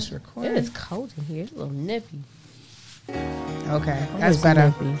Recording. It's cold in here. It's a little nippy. Okay, that's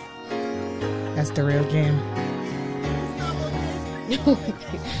better. Nippy. That's the real jam.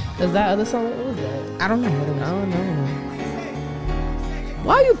 Is that other song? What was that? I don't know what it was. I don't know.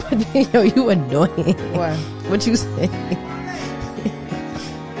 Why you put that? Yo, you annoying. What? What you say?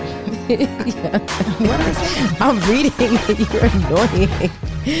 Yeah. What I say? I'm reading it. You're annoying.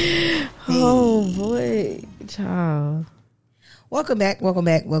 Oh boy, child. Welcome back to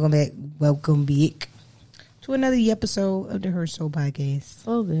another episode of the Her Soul Podcast.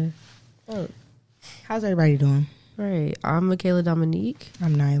 Oh there. Oh, How's everybody doing? right. I'm Michaela Dominique.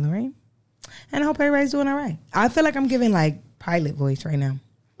 I'm Nyla, right? And I hope everybody's doing all right. I feel like I'm giving like pilot voice right now.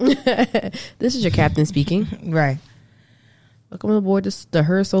 This is your captain speaking. Right. Welcome aboard the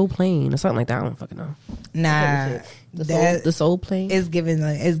Her Soul Plane or something like that. I don't fucking know. Nah. The Soul Plane. It's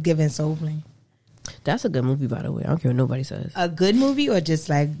giving soul plane. That's a good movie, by the way. I don't care what nobody says. A good movie or just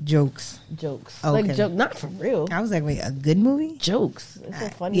like jokes? Jokes. Okay. Like joke, not for real. I was like, wait, a good movie? It's a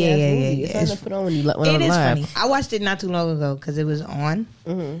funny Yeah, ass yeah, movie. yeah, It's yeah. something to put on when you let one It on is live. funny. I watched it not too long ago because it was on,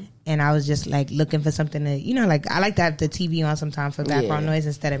 and I was just like looking for something to, like I like to have the TV on sometimes for background noise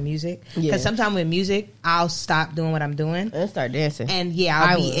instead of music. Because Yeah. sometimes with music, I'll stop doing what I'm doing And start dancing. and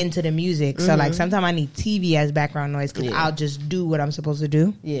I'll be into the music. So like sometimes I need TV as background noise because Yeah. I'll just do what I'm supposed to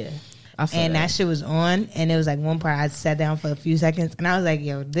do. Yeah. I feel And that shit was on, and it was like one part I sat down for a few seconds, and I was like,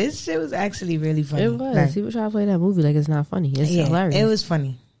 "Yo, this shit was actually really funny." It was. Like, People try to play that movie like it's not funny. It's yeah, hilarious. it was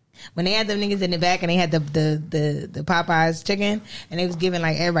funny. When they had them niggas in the back and they had the Popeyes chicken and they was giving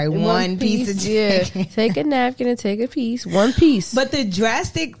like everybody one piece of chicken. Yeah. Take a napkin and take a piece. One piece. But the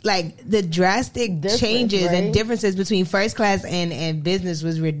drastic Difference, changes right? and differences between first class and business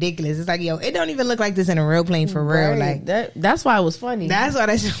was ridiculous. It's like, yo, it don't even look like this in a real plane for real. Right. Like that's why it was funny. that's why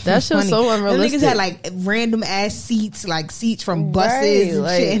that shit That shit was funny. so unrealistic. Them niggas had like random ass seats, like seats from buses and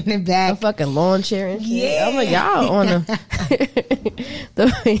Right, shit in the a back. fucking lawn chair and shit. Yeah. I'm like, y'all on a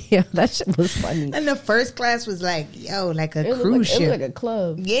yeah, that shit was funny. And the first class was like, yo, like a It was cruise like, ship. It was like a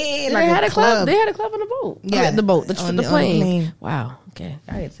club. Yeah, They like had a club. They had a club on the boat. Yeah. The boat. The On the plane. Wow. Okay.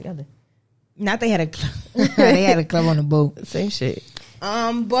 I get it together. Not they had a club. They had a club on the boat. Same shit.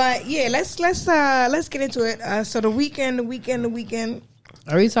 But yeah, let's get into it. So the weekend.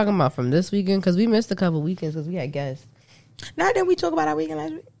 Are we talking about from this weekend? Because we missed a couple weekends because we had guests. Now didn't we talk about our weekend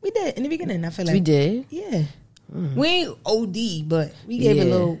last week? We did in the beginning. I feel like We did. Yeah. We ain't OD, but we gave a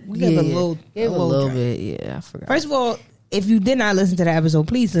little. We gave a little. Gave a little drink. bit. Yeah, I forgot. First of all, if you did not listen to the episode,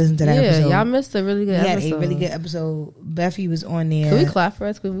 please listen to that yeah, episode. y'all missed a really good We episode. had a really good episode. Buffy was on there. Can we clap for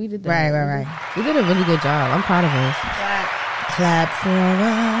us? Because we did that. Right. We did a really good job. I'm proud of us. Clap for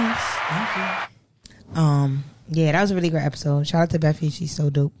us. Thank you. Yeah, that was a really great episode. Shout out to Buffy. She's so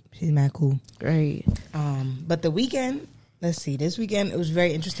dope. She's mad cool. Great. But the weekend, let's see. This weekend, it was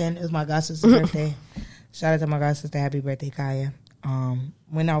very interesting. It was my god sister's birthday. Shout out to my god sister. Happy birthday, Kaya.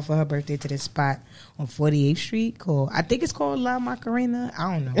 Went out for her birthday to this spot on 48th Street called, I think it's called La Macarena.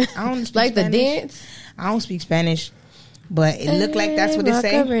 I don't know. I don't speak Like Spanish. the dance? I don't speak Spanish, but it looked like that's what it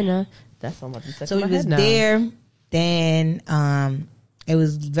say. Macarena. That's what I'm about to say. So we was there. Then it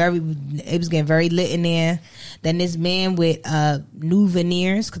was getting very lit in there. Then this man with new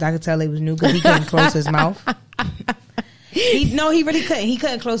veneers, because I could tell it was new because he couldn't close his mouth. He really couldn't. He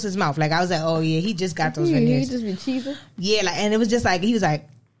couldn't close his mouth. Like I was like, oh yeah, he just got those He veneers. just been cheesing. Yeah, like, and it was just like he was like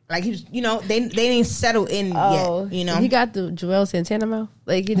he was, they didn't settle in yet. He got the Joel Santana mouth.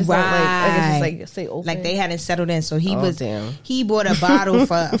 Like he just Right. don't it's just like say open. Like they hadn't settled in. So he damn. he bought a bottle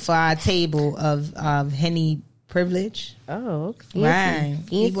for our table of Henny Privilege. Oh, fancy. Right.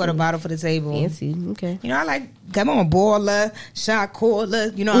 He Fancy. bought a bottle for the table. Fancy. Okay. I like, come on, baller, shot caller,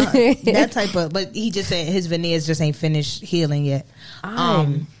 that type of, but he just said his veneers just ain't finished healing yet.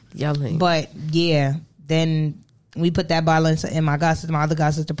 I'm yelling. But yeah, then we put that bottle in my other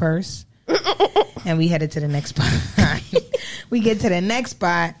god sister purse, and we headed to the next spot. We get to the next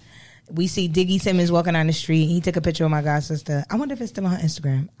spot. We see Diggy Simmons walking down the street. He took a picture of my god sister. I wonder if it's still on her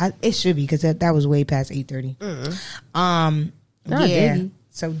Instagram. It should be because that was way past 8:30. Yeah. Diggy.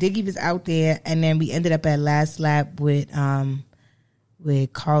 So Diggy was out there, and then we ended up at Last Lap with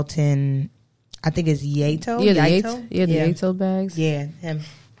Carlton. I think it's Yato. Yeah, the Yaito? Yato bags. Yeah, him.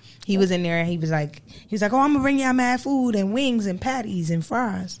 He was in there, and he was like, oh, I'm gonna bring y'all mad food and wings and patties and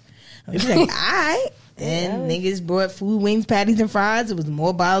fries. And we was like, all right. And niggas brought food, wings, patties, and fries. It was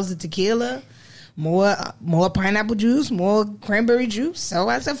more bottles of tequila. more pineapple juice, more cranberry juice. So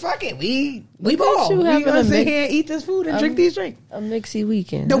I said, fuck it. We Look at ball. you We having gonna a sit mix- here and eat this food and drink these drinks. A mixy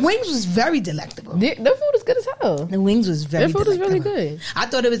weekend. The wings was very delectable. Their food is good as hell. The wings was very Their food is really delectable. good. I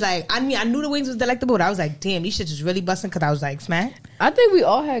thought it was like, I knew the wings was delectable, but I was like, damn, these shits was really busting because I was like, smack. I think we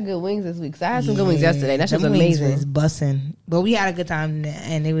all had good wings this week. 'Cause I had some good wings yesterday. That shit was them wings amazing. was busting. But we had a good time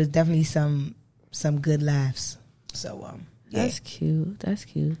and it was definitely some good laughs. So, yeah. That's cute. That's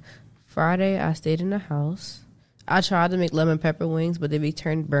cute. Friday, I stayed in the house. I tried to make lemon pepper wings, but they be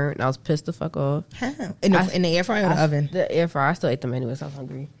turned burnt, and I was pissed the fuck off. In the air fryer or the oven? The air fryer. I still ate them anyway, so I was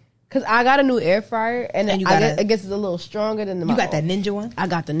hungry. Because I got a new air fryer, and then I guess it's a little stronger than the You got that Ninja one? I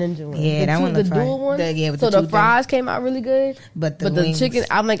got the Ninja one. Yeah, that one The look fire. dual one. With so the the two fries came out really good. But the the wings. chicken,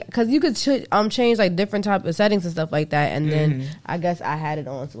 I'm like, because you could change like different type of settings and stuff like that. And then I guess I had it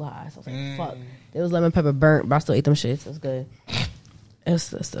on too high. So I was like, fuck. It was lemon pepper burnt, but I still ate them shits. It was good. It was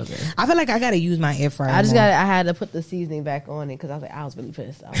still good. I feel like I gotta use my air fryer. I had to put the seasoning back on it because I was really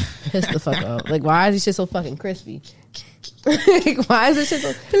pissed. I was pissed the fuck off. Like, why is this shit so fucking crispy? Like, why is this shit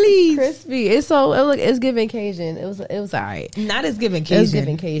so crispy? It's giving Cajun. It was alright. Not as giving Cajun. It was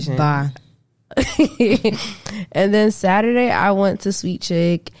giving Cajun. Bye. And then Saturday I went to Sweet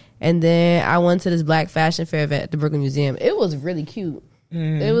Chick, and then I went to this Black Fashion Fair event at the Brooklyn Museum. It was really cute.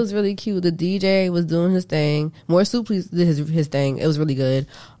 It was really cute. The DJ was doing his thing. More Soup Please did his thing. It was really good.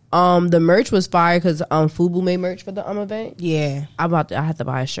 The merch was fire because Fubu made merch for the event. Yeah. I had to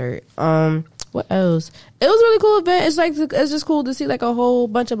buy a shirt. What else? It was a really cool event. It's just cool to see like a whole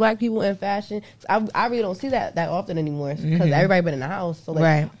bunch of black people in fashion. I really don't see that often anymore because everybody been in the house. So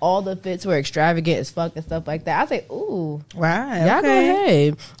like all the fits were extravagant as fuck and stuff like that. I say, ooh, right, y'all go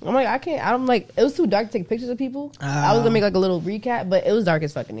ahead. I'm like, I can't. I'm like, it was too dark to take pictures of people. I was gonna make like a little recap, but it was dark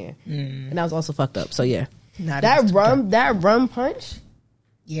as fucking here, and I was also fucked up. So yeah, that rum punch.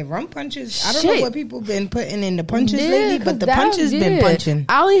 Yeah, rum punches. I don't know what people been putting in the punches lately, but the punches been punching.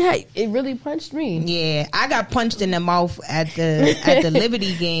 It really punched me. Yeah, I got punched in the mouth at the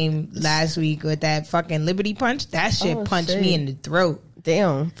Liberty game last week with that fucking Liberty punch. That shit punched me in the throat.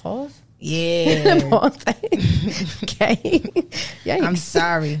 Damn, pause. Yeah. Okay. Yikes. I'm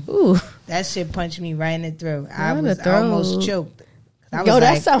sorry. Ooh, that shit punched me right in the throat. I almost choked.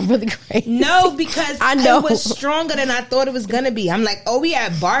 That sounds really great. No, because I know it was stronger than I thought it was gonna be. I'm like, we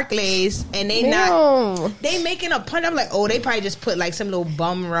at Barclays and they making a punch. I'm like, they probably just put like some little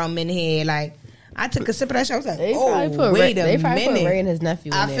bum rum in here. Like, I took a sip of that shit. I was like, wait a minute. They probably put Ray and his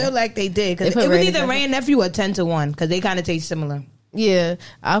nephew in there. I feel like they did because it was either Ray and nephew or 10-1 because they kind of taste similar. Yeah,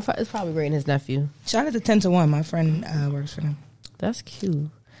 it's probably Ray and his nephew. Shout out to 10-1. My friend works for them. That's cute.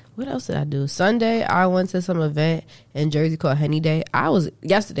 What else did I do? Sunday, I went to some event in Jersey called Henny Day. Technically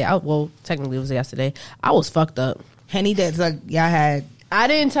it was yesterday. I was fucked up. Henny Day, like y'all had. I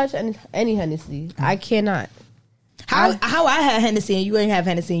didn't touch any Hennessy. I cannot. How I had Hennessy and you ain't have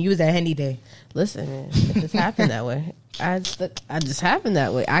Hennessy and you was at Henny Day. Listen, man, it just happened that way. I just happened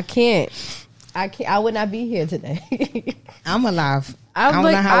that way. I can't. I would not be here today. I'm alive. I don't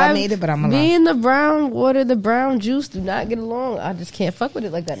know how I made it, but I'm alive. Me and the brown water, the brown juice do not get along. I just can't fuck with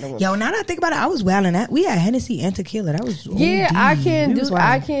it like that no more. Yo, now that I think about it, I was wilding that. We had Hennessy and tequila. That was I can't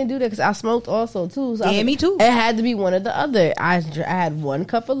do that because I smoked also too. So me too. It had to be one or the other. I had 1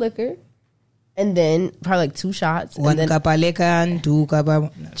 cup of liquor. And then probably like 2 shots. 1 cup of liquor and 2 cup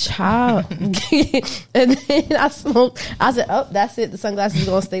of... Child. And then I smoked. I said, that's it. The sunglasses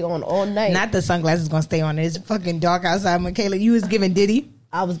going to stay on all night. Not the sunglasses going to stay on. It's fucking dark outside, Michaela. You was giving Diddy?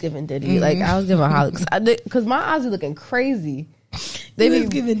 I was giving Diddy. Like, I was giving Holly. Because my eyes were looking crazy. They was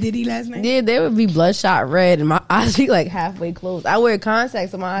giving Diddy last night? Yeah, they would be bloodshot red. And my eyes be like halfway closed. I wear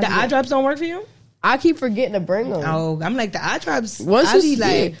contacts. So my eyes the eye drops don't work for you? I keep forgetting to bring them. Oh, I'm like the eye drops. Once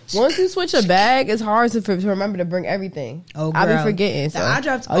you switch a bag, it's hard to remember to bring everything. Oh, girl. I be forgetting. The eye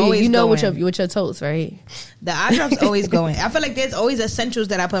drops always. You know with your totes, right? The eye drops always going. I feel like there's always essentials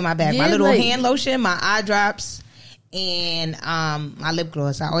that I put in my bag. My little hand lotion, my eye drops, and my lip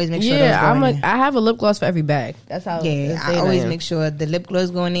gloss. I always make sure. Yeah, I have a lip gloss for every bag. That's how. Yeah, I always make sure the lip gloss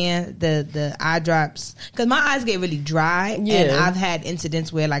going in, the eye drops, because my eyes get really dry, and I've had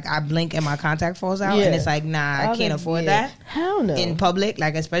incidents where like I blink and my contact falls out, and it's like, nah, I can't afford that. Hell no. In public,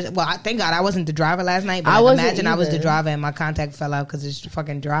 like especially. Well, thank God I wasn't the driver last night, but imagine I was the driver and my contact fell out because it's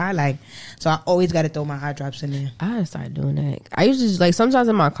fucking dry. Like, so I always got to throw my eye drops in there. I started doing that. I usually just, like sometimes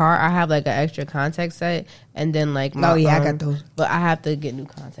in my car I have like an extra contact set, and then like I got those. But I have to get new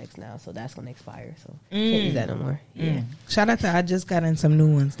contacts now, so that's gonna expire. So can't use that no more. Yeah. Shout out to I just got in some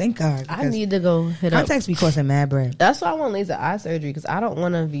new ones. Thank God. I need to go hit contacts be costing mad bread. That's why I want laser eye surgery, because I don't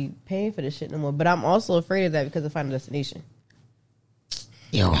want to be paying for this shit no more. But I'm also afraid of that because of Final Destination.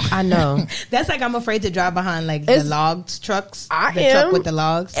 Yo, I know. That's like I'm afraid to drive behind like It's- the logs trucks. I the am. truck with the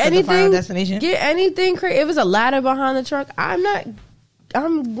logs to the Anything, final destination. get anything crazy. If it's a ladder behind the truck, I'm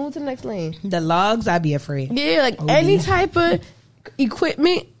moving to the next lane. The logs, I'd be afraid. Yeah, like OD. any type of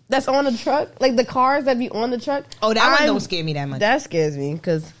equipment that's on the truck, like the cars that be on the truck. Oh, that one I'm- don't scare me that much. That scares me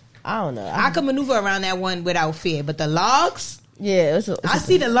because I don't know. I could maneuver around that one without fear, but the logs, yeah, I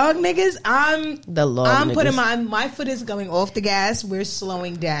see the log niggas. the log. I'm putting niggas. my foot is going off the gas. We're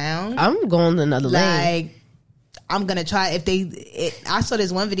slowing down. I'm going to another lane. Like I'm gonna try I saw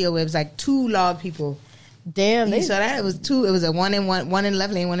this one video where it was like 2 log people. Damn, You they saw that? It was 2. It was a one in the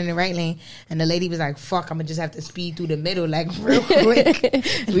left lane, one in the right lane, and the lady was like, "Fuck, I'm gonna just have to speed through the middle like real quick."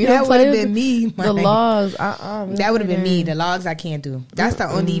 We That don't would play have with been me. the man. laws. That would have been me. The logs I can't do. That's the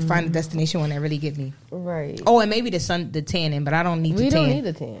only final destination one that really get me. Right. Oh, and maybe the tanning, but I don't need We to don't tan. need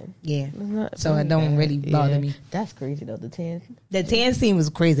a tan. Yeah, It's not- so it don't really bother me. That's crazy though. The tan. The tan scene was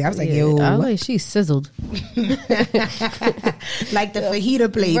crazy. I was like, Yeah. yo, I was like, she sizzled. like the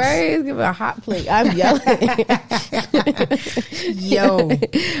fajita plates. Right, give her a hot plate. I'm yelling. Yo,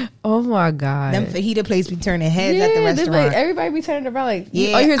 Oh my god. them fajita plates be turning heads at the they restaurant. like, everybody be turning around like,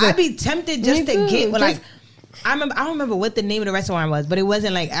 Yeah, oh, here's I'd be tempted just Me to too. get well, like. Just- I don't remember what the name of the restaurant was, but it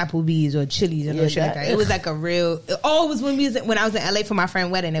wasn't like Applebee's or Chili's or no Yeah, shit like that. It was like a real. Oh, it was when I was in LA for my friend's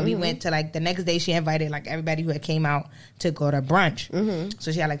wedding, and we went to like the next day. She invited like everybody who had came out to go to brunch.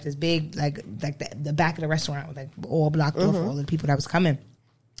 So she had like this big like the back of the restaurant was like all blocked off for all the people that was coming.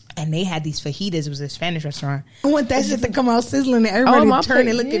 And they had these fajitas. It was a Spanish restaurant. I want that shit to come out sizzling and everybody turn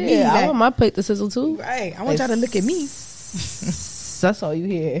and look at me. I Like, want my plate to sizzle too. right. I want y'all to look at me. That's all you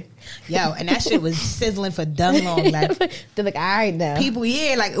hear. Yo, and that shit was sizzling for dumb long. Like They're like, all right now. people,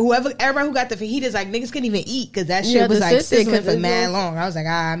 yeah, like everybody who got the fajitas, like niggas couldn't even eat because that You shit had was to like sit there sizzling 'cause for it mad was- long. I was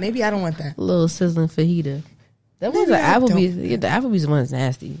like, maybe I don't want that. A little sizzling fajita. That was Maybe an I don't. Applebee's. Yeah, the Applebee's one is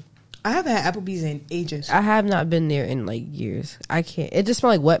nasty. I haven't had Applebee's in ages. I have not been there in like years. I can't. It just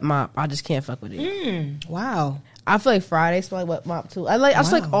smell like wet mop. I just can't fuck with it. Wow. I feel like Friday smell like wet mop too. I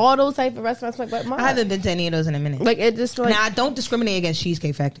feel like all those type of restaurants smell like wet mop. I haven't been to any of those in a minute. Like it just smell like. Now I don't discriminate against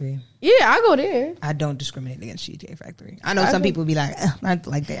Cheesecake Factory. Yeah, I go there. I don't discriminate against Cheesecake Factory. I know I some think- people be like,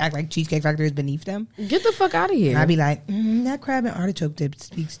 like they act like Cheesecake Factory is beneath them. Get the fuck out of here. And I'd be like, that crab and artichoke dip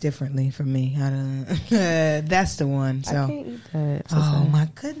speaks differently from me. I don't. That's the one. I So, can't eat that. oh my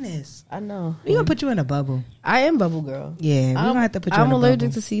goodness, I know. we gonna put you in a bubble. I am bubble girl. Yeah, we gonna have to put you in I'm a allergic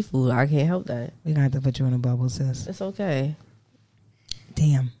bubble. to seafood. I can't help that. We gonna have to put you in a bubble, sis. It's okay.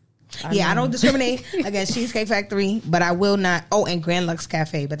 Damn. I know. don't discriminate against Cheesecake Factory, but I will not. Oh, and Grand Lux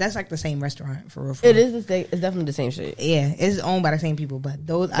Cafe, but that's like the same restaurant for real. It is the same. It's definitely the same shit. Yeah, it's owned by the same people, but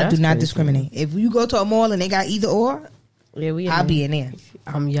those I That's do not crazy. discriminate. If you go to a mall and they got either or, Yeah, we. I'll be in there.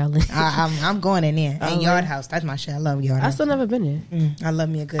 I'm yelling. I'm going in there. And Alright. Yard House, that's my shit. I love Yard I House. still never been there. I love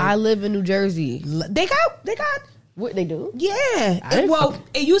me a good. I live in New Jersey. They got. What they do? Yeah. didn't Well, fuck-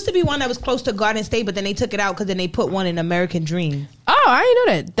 it used to be one that was close to Garden State, but then they took it out because then they put one in American Dream. Oh, I didn't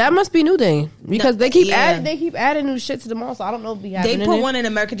know that. That must be new thing because they keep yeah. adding. They keep adding new shit to the mall. So I don't know if we have. They put one in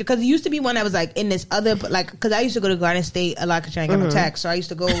American because it used to be one that was like in this other, like, because I used to go to Garden State a lot because I ain't got no tax. So I used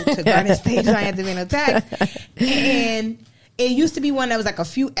to go to Garden State so I had to pay no tax. And it used to be one that was like a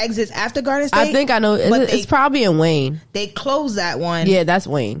few exits after Garden State. I think I know. but It's probably in Wayne. they closed that one. Yeah, that's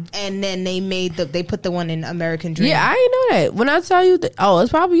Wayne. And then they put the one in American Dream. Yeah, I didn't know that. When I tell you,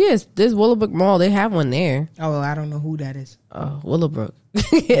 it's probably is. This Willowbrook Mall, they have one there. Oh, I don't know who that is. Willowbrook,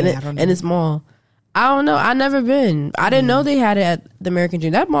 and, I don't know. and it's small. I don't know. I never been. I didn't know they had it at the American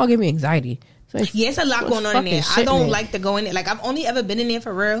Dream. That mall gave me anxiety. It's like, Yeah, it's a lot what's going on in there. fucking I shit don't in it? like to go in there. Like, I've only ever been in there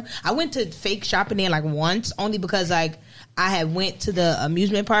for real. I went to fake shopping there like once, only because like I had went to the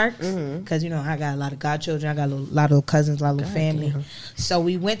amusement park because you know I got a lot of godchildren, I got a lot of little cousins, a lot of little family. damn. So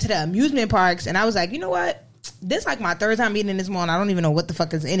we went to the amusement parks, and I was like, you know what? This like my third time being in this mall, and I don't even know what the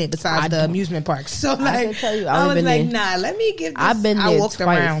fuck is in it besides the amusement parks. So like, can tell you, I was been like, there. nah, let me give this. I've been there I walked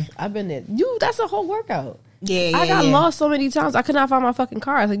twice. around. I've been there. That's a whole workout. Yeah, I got yeah. lost so many times. I could not find my fucking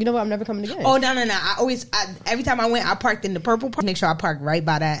car. I was like, you know what? I'm never coming again. Oh no! Every time I went, I parked in the purple park. Make sure I park right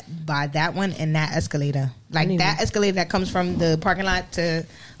by that one and that escalator. Like that escalator that comes from the parking lot to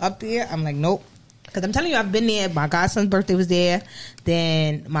up there. I'm like, nope. Because I'm telling you, I've been there. My godson's birthday was there.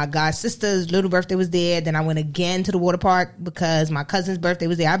 Then my god sister's little birthday was there. Then I went again to the water park because my cousin's birthday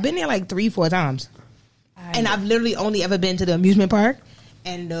was there. I've been there like 3-4 times. And I've literally only ever been to the amusement park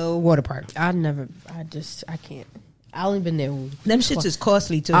and the water park. I can't. I only been there. Them shits is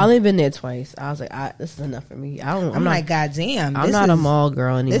costly too. I only been there twice. I was like, this is enough for me. I'm like, God damn. I'm not a mall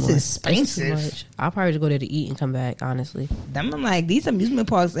girl anymore. This is expensive. I'll probably just go there to eat and come back, honestly. I'm like, these amusement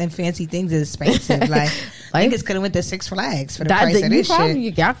parks and fancy things is expensive. Like niggas could have went to Six Flags for the price of this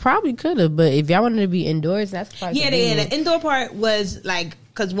shit. Y'all probably could have, but if y'all wanted to be indoors, that's probably the indoor part was like,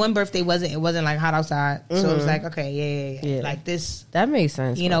 because one birthday it wasn't like hot outside, so it was like, okay, yeah, like this. That makes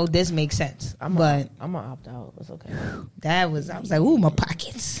sense. You know, this makes sense. I'm gonna opt out. It's okay. I was like, ooh, my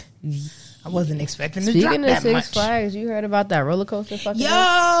pockets. I wasn't expecting to drop Speaking that of Six much. Flags, you heard about that roller coaster? Fucking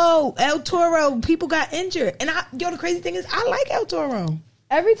El Toro, people got injured, and the crazy thing is, I like El Toro.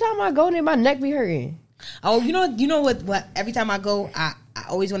 Every time I go there, my neck be hurting. Oh, you know what? Every time I go, I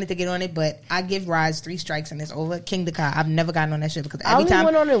always wanted to get on it, but I give rides 3 strikes and it's over. King the Car. I've never gotten on that shit because I only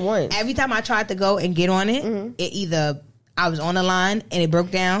went on it once. Every time I tried to go and get on it, it either I was on the line and it broke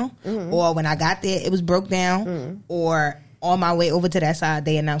down, or when I got there, it was broke down, or on my way over to that side,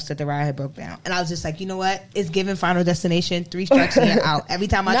 they announced that the ride had broke down. And I was just like, you know what? It's given Final Destination 3 strikes and you're out. Every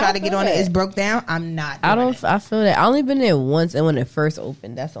time I try to get on it, it's broke down. I'm not. I feel that. I only been there once, and when it first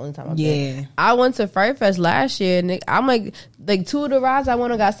opened, that's the only time I've been. I went to Fright Fest last year, and I'm like 2 of the rides I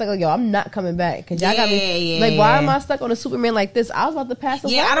went on got stuck. Like, yo, I'm not coming back because y'all got me. Like, why am I stuck on a Superman like this? I was about to pass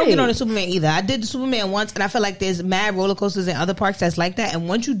away. Yeah, I don't get on a Superman either. I did the Superman once, and I feel like there's mad roller coasters in other parks that's like that. And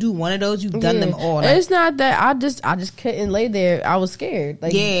once you do one of those, you've done them all. Like, it's not that I just couldn't lay there. I was scared.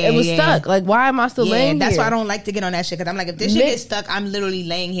 Like, it was stuck. Like, why am I still laying that's here? why I don't like to get on that shit, because I'm like, if this shit gets stuck, I'm literally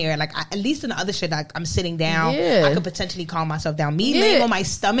laying here. Like, at least in the other shit, I'm sitting down. I could potentially calm myself down. Me laying on my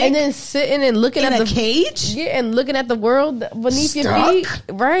stomach and then sitting and looking at the cage. Yeah, and looking at the world beneath your feet.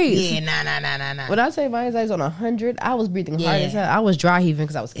 Right. Yeah, nah. When I say my anxiety's on 100, I was breathing hard as hell. I was dry heaving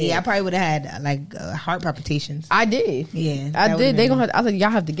because I was scared. Yeah, I probably would have had like heart palpitations. I did. Yeah, I did. I was like, y'all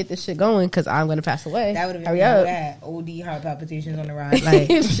have to get this shit going because I'm gonna pass away. That would have been OD heart palpitations on the ride.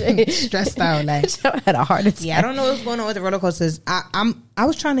 Like, stressed out. Like, I had a heart attack. Yeah, I don't know what's going on with the roller coasters. I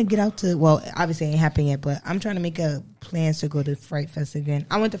was trying to get out to, well, obviously it ain't happened yet, but I'm trying to make plans to go to Fright Fest again.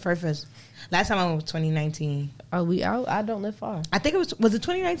 I went to Fright Fest last time. I went was 2019. I don't live far. I think was it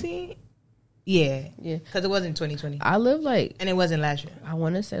 2019? Yeah, because it wasn't 2020. I live and it wasn't last year. I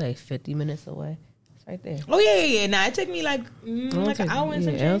want to say like 50 minutes away. It's right there. Oh yeah. Nah, it took me like an hour and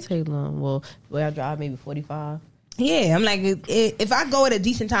some change. It don't take long. Well, where I drive maybe 45. Yeah, I'm like, if I go at a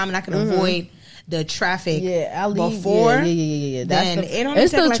decent time and I can avoid the traffic I'll leave before, then it only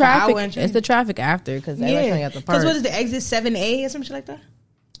takes like traffic. an hour and change. It's the traffic after, because everything at the park. Because what is the exit 7A or some shit like that?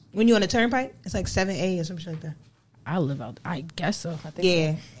 When you're on the turnpike, it's like 7A or some shit like that. I live out. I guess so. I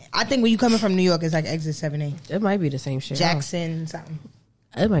think so. I think when you coming from New York, it's like exit 7A. It might be the same shit. Jackson something.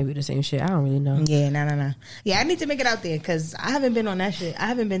 It might be the same shit. I don't really know. Yeah, no. Yeah, I need to make it out there because I haven't been on that shit. I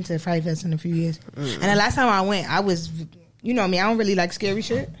haven't been to Fright Fest in a few years. And the last time I went, I was, you know me, I don't really like scary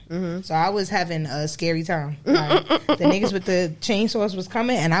shit. So I was having a scary time. Like, the niggas with the chainsaws was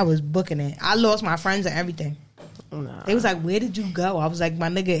coming and I was booking it. I lost my friends and everything. Nah. They was like, where did you go? I was like, my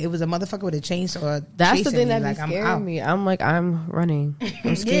nigga, it was a motherfucker with a chainsaw. That's the thing that like, be scaring me. I'm like, I'm running.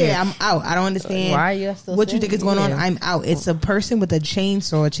 I'm scared. Yeah, I'm out. I don't understand. Why are you still what you think is going on? I'm out. It's a person with a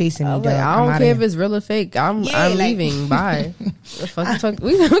chainsaw chasing me. Like, I don't care if it's real or fake. I'm leaving. Bye. The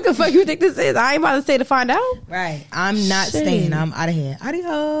fuck you think this is? I ain't about to stay to find out. Right. I'm not staying. I'm out of here.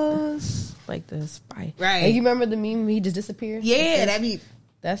 Adios. Like this. Bye. Right. And you remember the meme? He just disappeared. Yeah,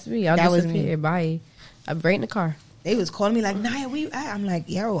 that's me. I'll disappear. Bye. I'm right in the car. They was calling me like, Naya, where you at? I'm like,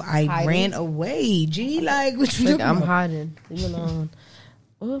 yo, I ran away. G, like, what you doing? I'm hiding. Leave me alone.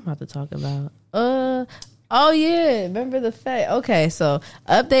 What am I about to talk about? Oh yeah, remember the fat? Okay, so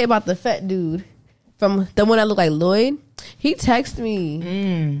update about the fat dude from the one that looked like Lloyd. He texted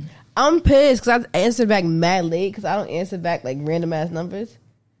me. I'm pissed because I answered back mad late because I don't answer back like random ass numbers.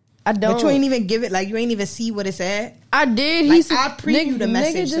 I don't. But you ain't even give it, like, you ain't even see what it said. I did. Like, I preview the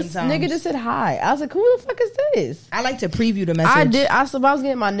message sometimes. Nigga just said hi. I was like, who the fuck is this? I like to preview the message. I did. I was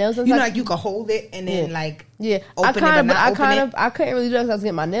getting my nails done. You know, like, you could hold it and then, like, open I couldn't really do that because I was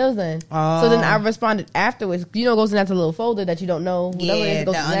getting my nails done. So then I responded afterwards. You know, it goes in that little folder that you don't know. Yeah,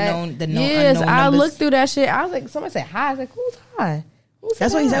 the unknown Yes, I looked through that shit. I was like, somebody said hi. I was like, who's hi?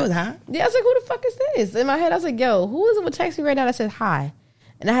 That's what he said was hi? Yeah, I was like, who the fuck is this? In my head, I was like, yo, who is it with text me right now that says hi?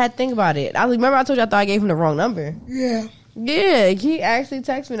 And I had to think about it. Remember I told you I thought I gave him the wrong number. Yeah. Yeah, he actually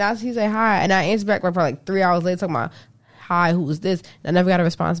texted me and he said hi. And I answered back probably like 3 hours later talking about, hi, who was this? And I never got a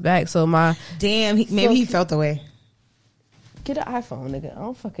response back. So maybe he felt the way. Get an iPhone, nigga. I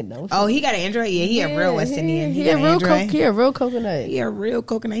don't fucking know. Oh, he got an Android? Yeah, he a real West Indian. He a real coconut. He a real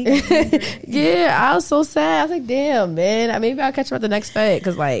coconut. Yeah, I was so sad. I was like, damn, man. Maybe I'll catch him at the next Fed.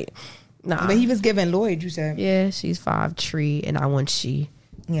 Because, like, Nah. But he was giving Lloyd, you said. Yeah, she's 5 tree, and I want she.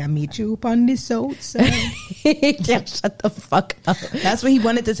 Yeah, meet you upon this outside. Yeah, shut the fuck up. That's what he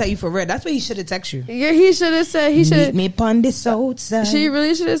wanted to tell you for real. That's what he should have texted you. Yeah, he should have said. He should. Meet me upon this outside. She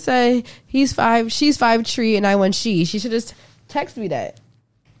really should have said she's 5 tree, and I want she. She should have texted me that.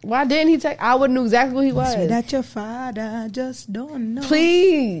 Why didn't he text? I would have knew exactly who he was. Say that your father, I just don't know.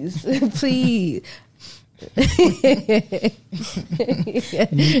 Please, please.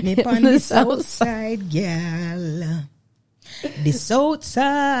 Meet me upon this outside, gal. This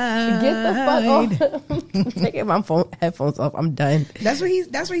outside. Get the fuck off. I'm taking my headphones off. I'm done. That's what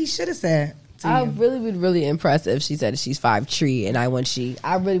he should have said. I really would really impressed if she said she's 5 tree and I want she.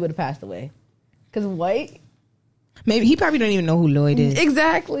 I really would have passed away. Cause white. Maybe he probably don't even know who Lloyd is.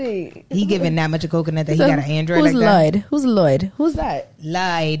 Exactly. He giving that much of coconut that he got an Android who's like that. Lloyd? Who's Lloyd? Who's that?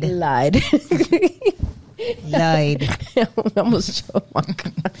 Lied. Lied. Lied. I almost showed my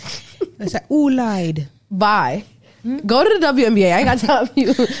God. It's like, ooh, lied. Bye. Go to the WNBA. I ain't got time for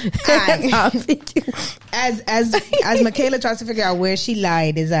you. As Michaela tries to figure out where she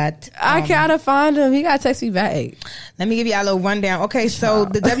lied is at. I gotta find him. He gotta text me back. Let me give you a little rundown. Okay, so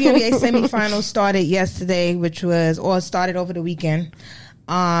the WNBA semifinals started yesterday, started over the weekend.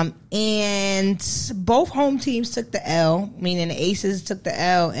 And both home teams took the L, meaning the Aces took the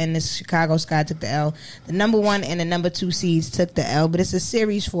L and the Chicago Sky took the L. The number 1 and the number 2 seeds took the L, but it's a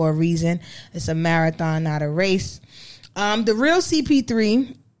series for a reason. It's a marathon, not a race. The real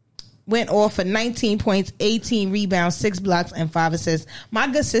CP3 went off for 19 points, 18 rebounds, 6 blocks, and 5 assists. My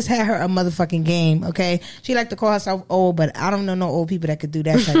good sis had her a motherfucking game, okay? She like to call herself old, but I don't know no old people that could do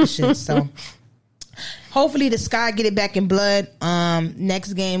that type of shit, so... Hopefully the Sky get it back in blood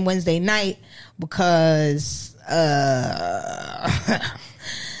next game Wednesday night because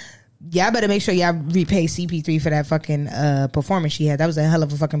y'all better make sure y'all repay CP3 for that fucking performance she had. That was a hell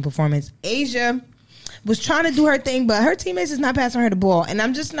of a fucking performance. Asia was trying to do her thing, but her teammates is not passing her the ball, and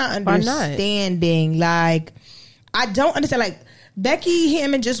I'm just not understanding. Like, I don't understand. Like, Becky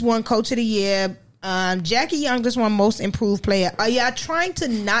Hammond just won Coach of the Year. Jackie Young just won Most Improved Player. Are y'all trying to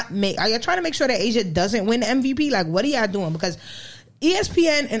make sure that Asia doesn't win the MVP? Like, what are y'all doing? Because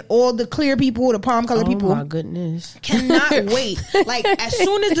ESPN and all the clear people, the palm color people, my goodness, cannot wait. Like, as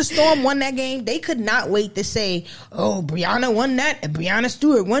soon as the Storm won that game, they could not wait to say, "Oh, Brianna won that, and Brianna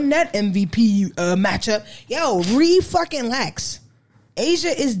Stewart won that MVP matchup." Yo, fucking lax.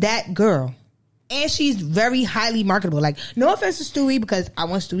 Asia is that girl. And she's very highly marketable. Like, no offense to Stewie, because I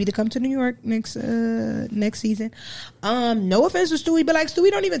want Stewie to come to New York next season. No offense to Stewie, but like,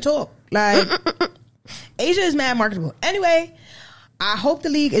 Stewie don't even talk. Like, Asia is mad marketable. Anyway, I hope the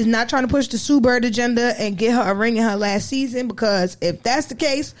league is not trying to push the Sue Bird agenda and get her a ring in her last season, because if that's the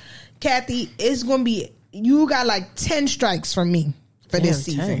case, Kathy, it's going to be, you got like 10 strikes from me for this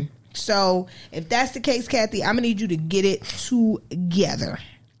season. 10. So if that's the case, Kathy, I'm going to need you to get it together.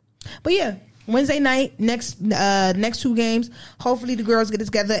 But yeah. Wednesday night, next 2 games. Hopefully the girls get it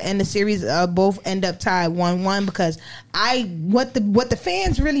together and the series both end up tied 1-1, because what the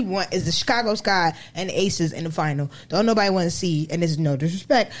fans really want is the Chicago Sky and the Aces in the final. Don't nobody want to see, and this is no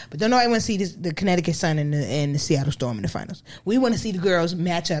disrespect, but don't nobody want to see the Connecticut Sun and the Seattle Storm in the finals. We want to see the girls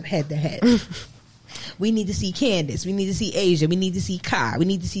match up head to head. We need to see Candace. We need to see Asia. We need to see Kai. We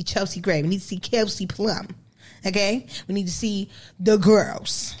need to see Chelsea Gray. We need to see Kelsey Plum. Okay? We need to see the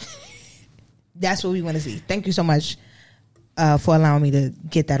girls. That's what we want to see. Thank you so much for allowing me to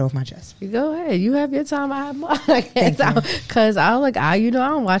get that off my chest. You go ahead. You have your time. I have mine. Because I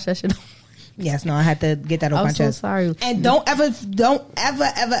don't watch that shit. Yes, no, I had to get that off my chest. Sorry. And don't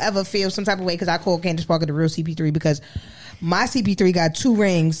ever feel some type of way because I called Candace Parker the real CP3, because my CP3 got 2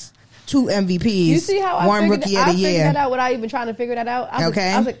 rings, 2 MVPs, you see how one Rookie of the Year. I figured that out without even trying to figure that out. I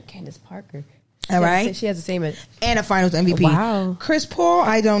was like, Candace Parker. All right. She has the same. And a finals MVP. Wow. Chris Paul,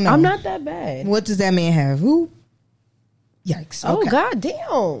 I don't know. I'm not that bad. What does that man have? Who? Yikes. Okay. Oh, God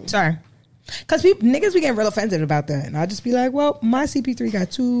damn. Sorry. Because niggas be getting real offended about that. And I'll just be like, well, my CP3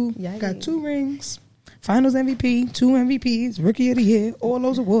 got 2 rings, finals MVP, 2 MVPs, Rookie of the Year, all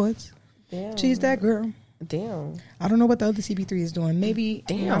those awards. Damn. She's that girl. Damn. I don't know what the other CP3 is doing. Maybe,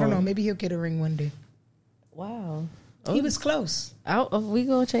 damn. I don't know. Maybe he'll get a ring one day. Wow. He was close. We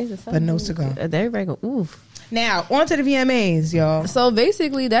gonna change the subject. But no cigar. Everybody go, oof. Now, on to the VMAs, y'all. So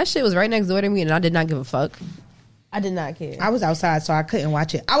basically, that shit was right next door to me, and I did not give a fuck. I did not care. I was outside, so I couldn't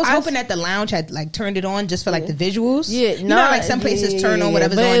watch it. I was hoping that the lounge had like turned it on just for like the visuals. Yeah, you know, like some places turn on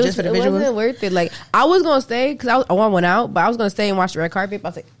whatever's on just for the visuals. It wasn't worth it. Like, I was gonna stay because I went out, but I was gonna stay and watch the red carpet. But I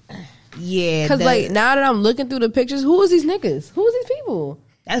was like, yeah, because like now that I'm looking through the pictures, who is these niggas? Who is these people?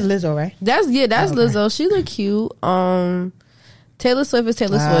 That's Lizzo, right? That's Lizzo. She look cute. Taylor Swift is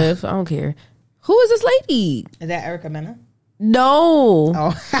Taylor Swift. I don't care. Who is this lady? Is that Erica Mena? No.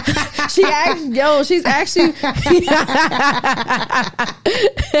 Oh. She's actually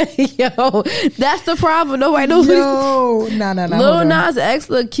yo, that's the problem. Nobody knows. No. Lil Nas X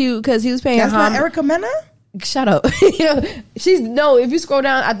look cute because he was paying. That's not Erica Mena? Shut up. She's no. If you scroll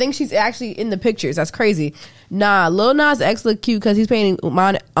down, I think she's actually in the pictures. That's crazy. Nah, Lil Nas X look cute because he's paying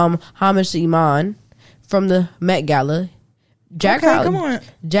homage to Iman from the Met Gala. Come on.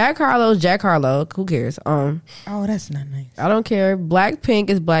 Jack Harlow. Who cares? Oh, that's not nice. I don't care. Blackpink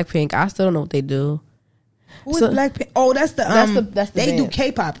is Blackpink. I still don't know what they do. Who is Blackpink? Oh, that's the they band. do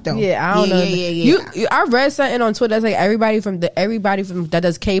K-pop though. Yeah, I don't know. Yeah. I read something on Twitter that's like everybody from that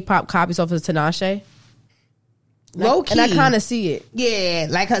does K-pop copies off of Tinashe. Low key. And I kind of see it. Yeah,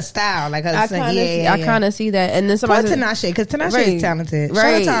 like her style, like her. I kind of see that. And then somebody Tinashe, because Tinashe is talented. Right.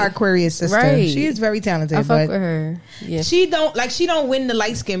 Shout out to our Aquarius sister. Right. She is very talented. I fuck with her. Yeah. She don't win the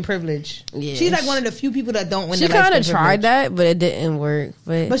light skin privilege. Yeah. She's like one of the few people that don't win. She the light skin privilege. She kind of tried that, but it didn't work.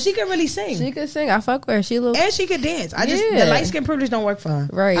 But she can really sing. She could sing. I fuck with her. And she could dance. The light skin privilege don't work for her.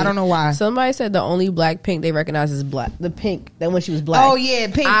 Right. I don't know why. Somebody said the only black Pink they recognize is black. The Pink that when she was black. Oh yeah,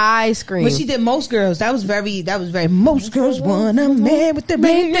 Pink. I screamed. When she did Most Girls, that was very most girls want a man with the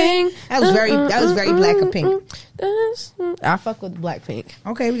ring thing. That was very black of Pink. I fuck with Blackpink.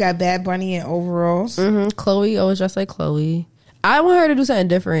 Okay, we got Bad Bunny in overalls. Chloe always dressed like Chloe. I want her to do something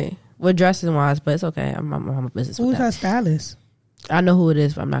different with dressing wise, but it's okay. I'm a business. Who's her stylist? I know who it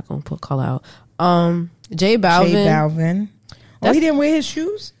is, but I'm not gonna call out. J Balvin. Oh, he didn't wear his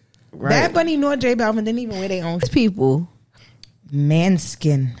shoes. Right. Bad Bunny nor J Balvin didn't even wear their own. People.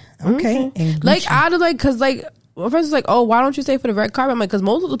 Manskin. Okay. Like I do because my friends was like, oh, why don't you stay for the red carpet? I'm like, because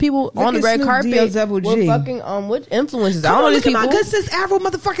most of the people on the red Snoop carpet DLG. were fucking which influences? Come I don't know look these at people. my good sis Avril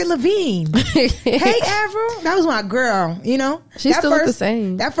motherfucking Lavigne. Hey Avril, that was my girl. You know, she still look the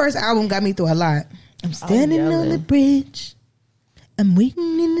same. That first album got me through a lot. I'm standing on the bridge. I'm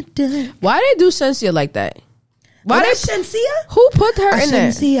waiting in the dark. Why they do Shensia like that? Why they Shensia? Who put her in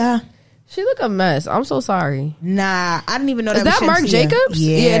there? Shensia. She look a mess. I'm so sorry. Nah, I didn't even know that. Is that was Marc Shensia. Jacobs?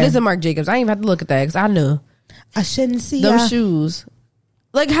 Yeah, it is a Marc Jacobs. I didn't even have to look at that because I knew. I shouldn't see those shoes.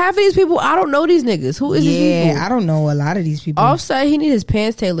 Like half of these people, I don't know these niggas. Who is these people? Yeah, I don't know a lot of these people. Offset, he need his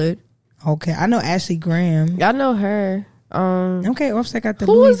pants tailored. Okay, I know Ashley Graham. I know her. Okay, Offset got the.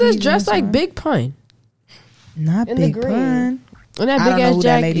 Who is this dressed like Big Pun? Not in Big Pun. And that big ass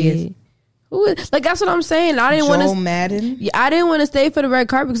jacket. Who is like? That's what I'm saying. I didn't want to. Madden. Yeah, I didn't want to stay for the red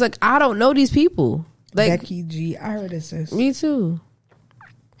carpet because like I don't know these people. Like Becky G. I heard it says. Me too.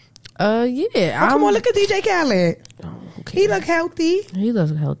 Yeah. Come on, look at DJ Khaled. Oh, okay. He look healthy. He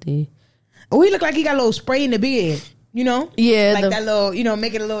looks healthy. Oh, he look like he got a little spray in the beard. You know? Yeah. Like that little,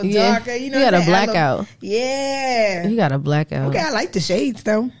 make it a little darker. You know? He got a blackout. Yeah. He got a blackout. Okay, I like the shades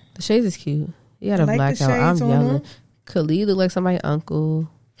though. The shades is cute. He got a blackout. I'm yelling. Khalid look like somebody's uncle.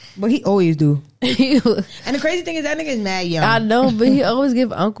 But he always do. And the crazy thing is that nigga is mad young. I know, but he always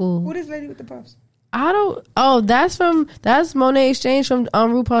give uncle. Who this lady with the puffs? I don't. Oh, that's Monet Exchange from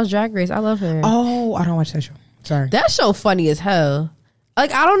RuPaul's Drag Race. I love her. Oh, I don't watch that show. Sorry. That show funny as hell.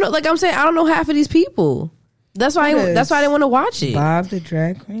 Like I don't know. Like I'm saying, I don't know half of these people. That's why. That's why I didn't want to watch it. Bob the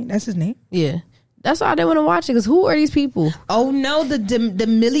drag queen. That's his name. Yeah. That's why I didn't want to watch it. Because who are these people? Oh no, the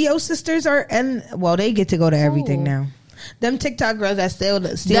D'Amelio sisters are, and well, they get to go to everything now. Them TikTok girls that steal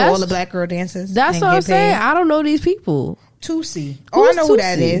all the black girl dances. That's what I'm saying. I don't know these people. Tusi. Oh, I know who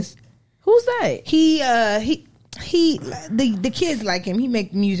that is. Who's that? He the kids like him. He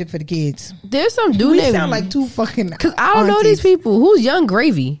make music for the kids. There's some dude named. He sound like two fucking. Because I don't know these people. Who's Young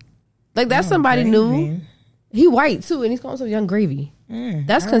Gravy? Like that's somebody new. He white too, and he's calling himself Young Gravy.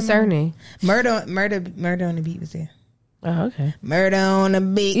 That's concerning. Murder on the Beat was there. Oh, okay. Murder on the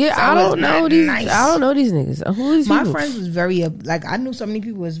Beat. Yeah, I don't know these. Nice. I don't know these niggas. Who is my friends was very like I knew so many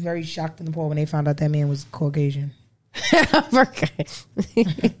people was very shocked and appalled when they found out that man was Caucasian. I was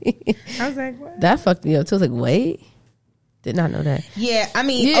like, what? That fucked me up too. I was like, wait, did not know that. Yeah, I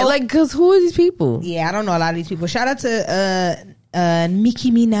mean, yeah, like, cause who are these people? Yeah, I don't know a lot of these people. Shout out to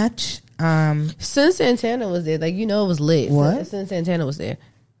Nicki Minaj. Sin Santana was there. Like, it was lit. What? Sin Santana was there.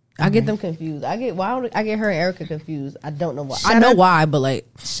 I get them confused. I get her and Erica confused. I don't know why. I know why, but like,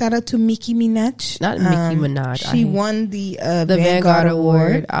 shout out to Nicki Minaj. Not Nicki Minaj. She won the Vanguard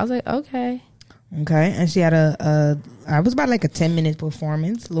Award. I was like, okay. Okay, and she had it was about like a 10-minute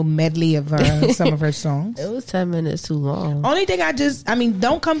performance, a little medley of some of her songs. It was 10 minutes too long. Only thing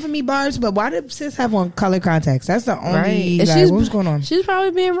don't come for me, Barbs, but why did sis have on color contacts? That's the only, what was going on? She's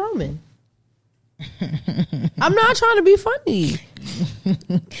probably being Roman. I'm not trying to be funny.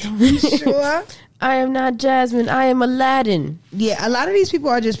 You sure? I am not Jasmine. I am Aladdin. Yeah, a lot of these people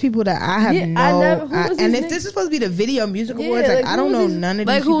are just people that I have and if this is supposed to be the Video Music Awards, like I don't know none of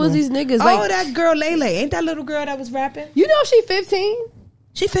these people. Like, who is these niggas? Oh, Like, that girl Lele. Ain't that little girl that was rapping? you know she 15?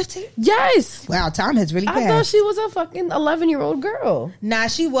 She 15? Yes. Wow, time has really passed. I thought she was a fucking 11-year-old girl. Nah,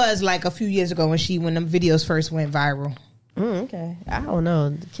 she was like a few years ago when them videos first went viral. Okay, I don't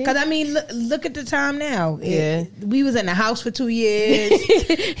know. Because I mean, look at the time now. Yeah, we was in the house for 2 years.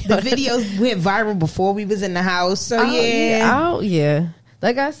 The videos went viral before we was in the house. So yeah.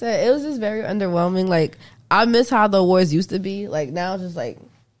 Like I said, it was just very underwhelming. Like, I miss how the awards used to be. Like, now it's just like,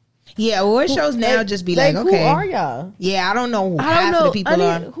 yeah, award shows now just be like, okay, who are y'all? Yeah, I don't know who half of the people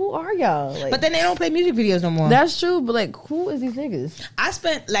are. Who are y'all? Like, but then they don't play music videos no more. That's true, but like, who is these niggas? I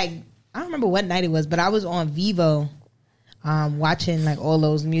spent I don't remember what night it was, but I was on Vivo. Watching like all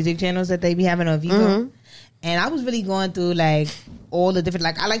those music channels that they be having on Vivo, and I was really going through like all the different.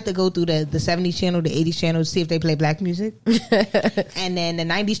 Like, I like to go through the 70s channel, the 80s channel, see if they play black music, and then the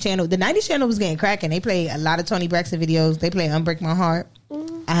 90s channel. The 90s channel was getting cracking. They play a lot of Toni Braxton videos. They play "Unbreak My Heart."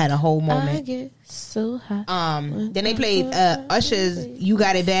 I had a whole moment. I get so hot. Then they played Usher's "You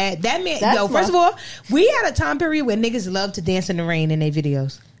Got It Bad." That man, first of all, we had a time period where niggas loved to dance in the rain in their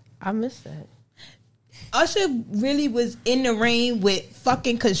videos. I miss that. Usher really was in the rain with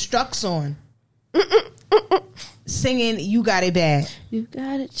fucking Constructs on. Singing "You Got It Bad." You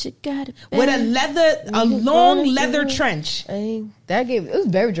got it, you got it bad. With a long leather trench. It was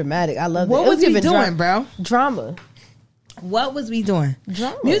very dramatic. I love it. What was we doing, bro? Drama. What was we doing?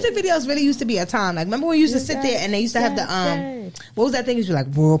 Drama. Music videos really used to be a time. Like, remember when we used to sit there and they used to have the what was that thing? You're like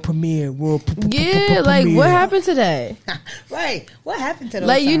world premiere, yeah. Like, what happened to that? Right. What happened to those?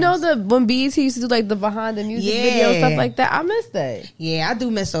 Like, you times? know, when BET used to do like the behind the music video stuff like that. I miss that. Yeah, I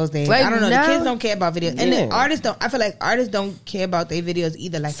do miss those days. Like, I don't know. now, the kids don't care about videos, and the artists don't. I feel like artists don't care about their videos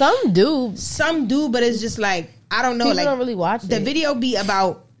either. Like, some do, but it's just like, I don't know. People like, don't really watch the it. video be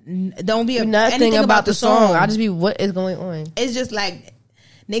about. Don't be nothing about the song. I'll just be what is going on. It's just like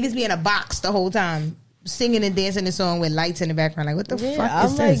niggas be in a box the whole time singing and dancing the song with lights in the background. Like, what the fuck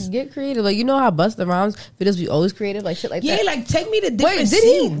is this? Like, get creative. Like, you know how Busta Rhymes videos be always creative, like shit like that. Yeah, like take me to different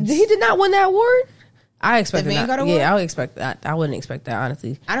scenes. He did not win that award. I expect that. Yeah, I would expect that. I wouldn't expect that,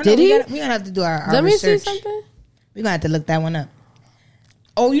 honestly. I don't know. We're gonna have to do our Let research. me see something. We're gonna have to look that one up.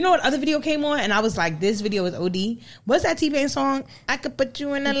 Oh, you know what other video came on? And I was like, this video is OD. What's that T-Pain song? I could put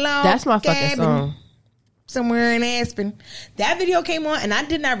you in a log. That's my fucking song. Somewhere in Aspen. That video came on, and I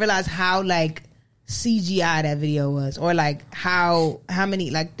did not realize how, like, CGI that video was. Or, like, how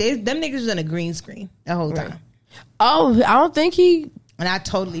many, like, them niggas was on a green screen the whole time. Oh, I don't think he... And I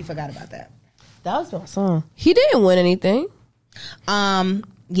totally forgot about that. That was my song. He didn't win anything.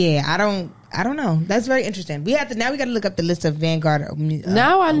 Yeah, I don't know. That's very interesting. We got to look up the list of Vanguard.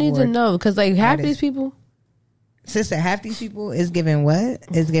 Now I need to know, because like half these people, sister, half these people is giving what?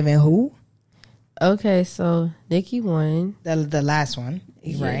 Is giving who? Okay, so Nicki won the last one,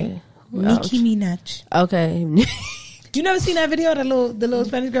 right? Nicki Minaj. Okay, you never seen that video? The little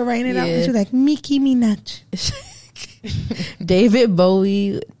Spanish girl writing it out. And she was like Nicki Minaj. David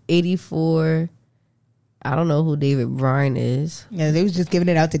Bowie, 84. I don't know who David Bryan is. Yeah, they was just giving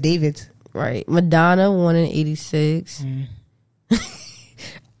it out to David. Right. Madonna won in 86.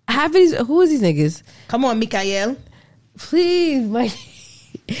 Who is these niggas? Come on, Mikael. Please, Mike.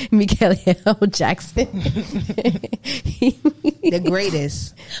 Michael Jackson. The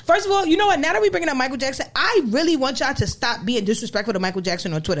greatest. First of all, you know what? Now that we're bringing up Michael Jackson, I really want y'all to stop being disrespectful to Michael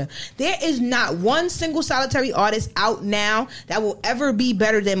Jackson on Twitter. There is not one single solitary artist out now that will ever be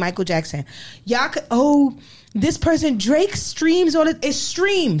better than Michael Jackson. Y'all could, this person, Drake, streams all it. It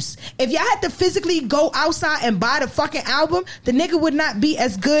streams. If y'all had to physically go outside and buy the fucking album, the nigga would not be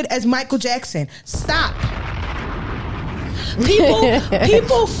as good as Michael Jackson. Stop.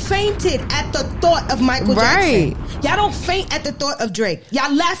 People fainted at the thought of Michael Jackson. Y'all don't faint at the thought of Drake.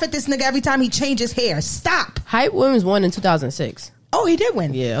 Y'all laugh at this nigga every time he changes hair. Stop. Hype Williams won in 2006. Oh, he did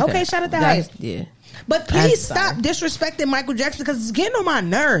win. Yeah. Okay, shout out to Hype. Yeah. But please stop disrespecting Michael Jackson, because it's getting on my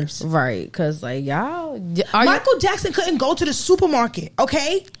nerves. Right, because like y'all, Michael Jackson couldn't go to the supermarket.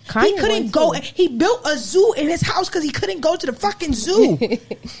 Okay, he couldn't go. He built a zoo in his house because he couldn't go to the fucking zoo.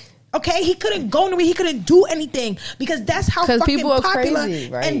 Okay, he couldn't go nowhere. He couldn't do anything because that's how fucking people are popular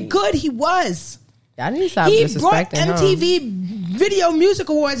crazy, right? and good he was. I need to stop he disrespecting brought MTV him. Video Music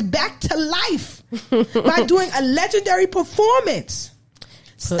Awards back to life by doing a legendary performance.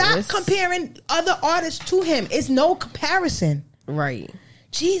 Stop comparing other artists to him. It's no comparison. Right.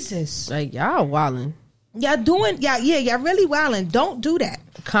 Jesus. Like, y'all wildin'. Y'all really wildin'. Don't do that.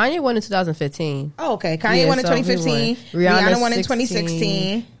 Kanye won in 2015. Oh, okay. Kanye won in 2015. Rihanna won in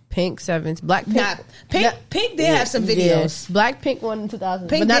 2016. Blackpink. Nah, Pink did have some videos. Yeah. Blackpink one in 2000,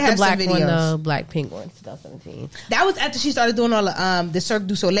 Pink but not did the have some black one. videos. The Blackpink one in 2017. That was after she started doing all the Cirque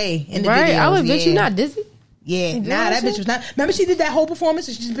du Soleil in the Right, videos. I was bitch. You not dizzy? Yeah, nah, that bitch was not. Remember, she did that whole performance,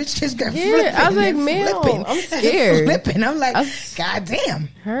 and she bitch just got Yeah, flipping. I was like, and man, flipping, I'm scared. Flipping. I'm like, God damn.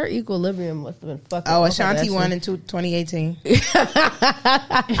 Her equilibrium must have been fucking. Oh, off Ashanti of won that in 2018.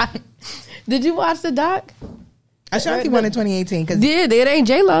 shit. Did you watch the doc? Ashanti won in 2018 because Yeah, it ain't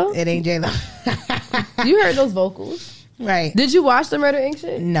J Lo. it ain't J-Lo. You heard those vocals. Right. Did you watch the Murder Inc.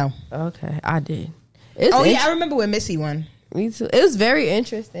 shit? No. Okay, I did. It's Oh, yeah, I remember when Missy won. Me too. It was very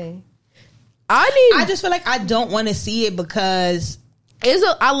interesting. I just feel like I don't want to see it because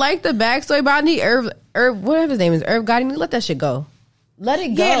I like the backstory, but I need Irv, whatever his name is, Irv Gotti. Let that shit go. Let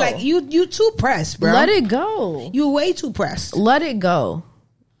it go. yeah, like you too pressed, bro. Let it go. You way too pressed. Let it go.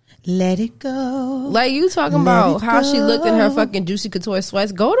 Let it go. Like you talking Let about it how she looked in her go. fucking Juicy Couture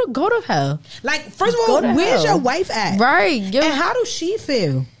sweats. Go to hell. Like, first of Go all, to where's hell. your wife at? Right. And how does she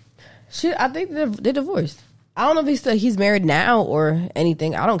feel? Shit, I think they're divorced. I don't know if he's married now or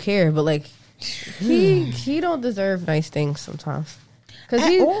anything. I don't care, but like he don't deserve nice things sometimes. Cause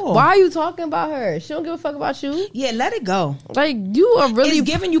At all. why are you talking about her? She don't give a fuck about you. Yeah, let it go. Like you are really It's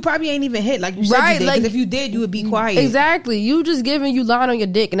given you probably ain't even hit like you said Right, you did. like- 'Cause if you did, you would be quiet. exactly. You just giving you lying on your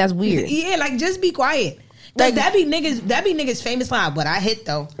dick, and that's weird. Yeah, like just be quiet. Like- Like that be niggas famous line, but I hit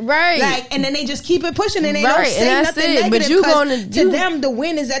though. Right. Like, and then they just keep it pushing and they Right, don't and say that's nothing it. But negative. you 'Cause gonna- to you- them the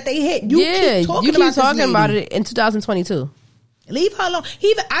win is that they hit. You Yeah, keep talking you keep about talking this about lady. it in 2022. Leave her alone.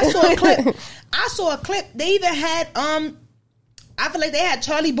 I saw a clip. I saw a clip. They even had I feel like they had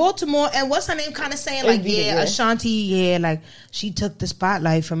Charlie Baltimore and what's her name kind of saying like, Yeah. Ashanti, yeah, like she took the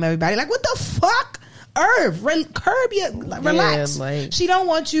spotlight from everybody. Like, what the fuck? Irv, curb your, like, relax. like- she don't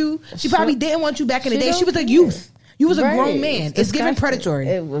want you. She probably didn't want you back in the She day. She don't was a care. youth. You was a Right. grown man. It's giving disgusting. predatory.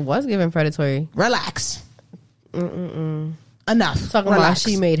 It was giving predatory. Relax. Enough. Talking Relax.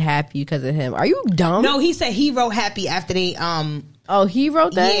 about she made happy because of him. Are you dumb? No, he said he wrote happy after they Oh, he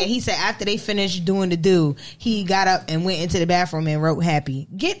wrote that? Yeah, he said after they finished doing the do, he got up and went into the bathroom and wrote happy.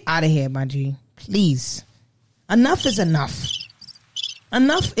 Get out of here, my G. Please. Enough is enough.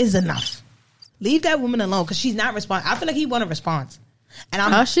 Enough is enough. Leave that woman alone because she's not responding. I feel like he want a response.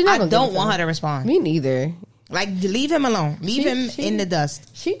 And She not I gonna don't give it to want him. her to respond. Me neither. Like, leave him alone. Leave him in the dust.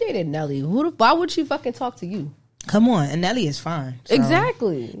 She dated Nelly. Why would she fucking talk to you? Come on. And Nelly is fine. So-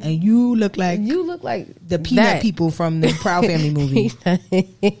 Exactly. And you look like You look like the Peanut that. people from the Proud Family movie.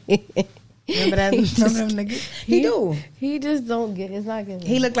 Remember that? Remember them niggas? He do. He just don't get. It's not getting.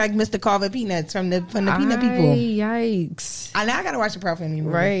 He looked like Mr. Carver Peanuts from the Peanut people. Yikes! I gotta watch the Proud Family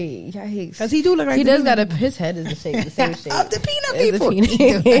movie. Right? Yikes! Because he do look like He the does Peanut got a. His head is the shape, the same shape of the Peanut as the people. peanut, He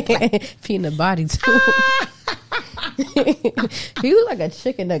do look like- peanut body too. He look like a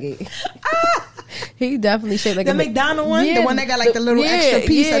chicken nugget. He definitely shaped like The a McDonald one? The one that got, like, the little extra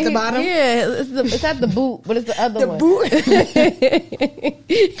piece at the bottom? Yeah, it's at the boot, but it's the other The one. boot.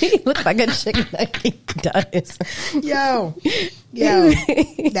 He looks like a chicken nugget. He does. Yo,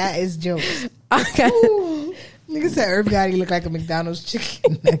 that is jokes. Okay. Ooh. Nigga said Irv Gotti look like a McDonald's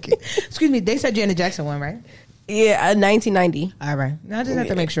chicken nugget. Excuse me, they said Janet Jackson one, right? Yeah, 1990. All right. No, I just have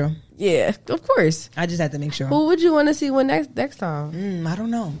to make sure. Yeah, of course. I just have to make sure. Who would you want to see win next time? I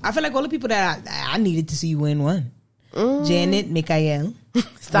don't know. I feel like all the people that I needed to see win one. Janet, Mikael.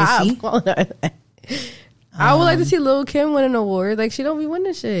 Stop. Missy. calling her that. I would like to see Lil' Kim win an award. Like, she don't be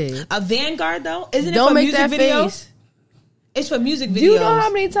winning shit. A Vanguard, though? Isn't it Don't for make music that videos? face. It's for music videos. Do you know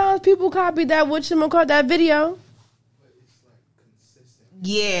how many times people copied that whatchamacallit, that video?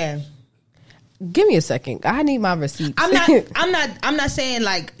 Yeah. Give me a second. I need my receipts. I'm not saying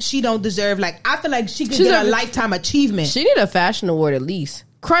like she don't deserve, like, I feel like she could She's get a a- lifetime achievement. She need a fashion award at least.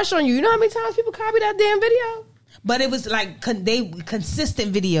 Crush on You. You know how many times people copied that damn video? But it was like they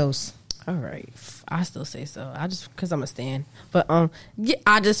consistent videos. All right. I still say so. I just, because I'm a stan. But,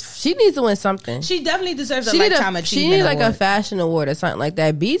 yeah, she needs to win something. She definitely deserves a She need lifetime she achievement. need like a award. fashion award or something like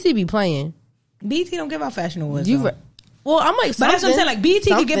that. BT be playing. BT don't give out fashion awards. You though. re- well, I'm like, But that's what I'm saying. Like,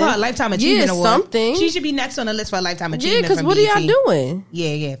 BT could give her a Something. lifetime achievement Yeah, award. something. She should be next on the list for a lifetime Yeah, achievement. because from what are BET. y'all doing?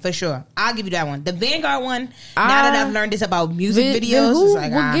 Yeah, for sure. I'll give you that one. The Vanguard one. Now that I've learned this about music Then videos, who it's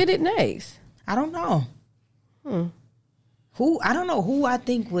like, will get it next? I don't know. Who? I don't know who I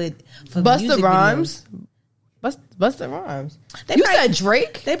think would. For Busta music Rhymes. videos. Busta Rhymes. They You probably- said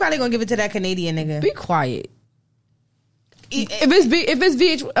Drake? They probably gonna give it to that Canadian nigga. Be quiet. If it's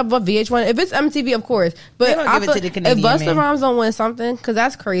VH1, if it's MTV, of course. But They gonna I give it feel, to the if Canadian Busta man. Rhymes don't win something, because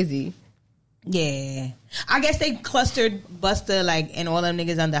that's crazy. Yeah, I guess they clustered Busta like and all them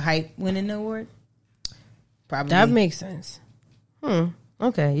niggas under hype winning the award. Probably That makes sense.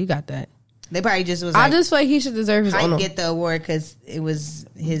 Okay, you got that. They probably just was. I Like, just feel like he should deserve his I own. didn't get the award because it was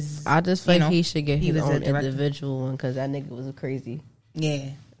his. I just feel you like know, he should get he his was a own director. individual one because that nigga was crazy. Yeah.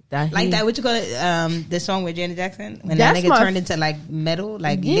 That Like he- that, what you call it? The song with Janet Jackson when That's that nigga my turned into like metal,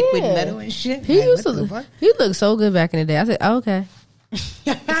 like liquid metal and shit. He Like, used what the to. fuck? He looked so good back in the day. I said, oh, okay,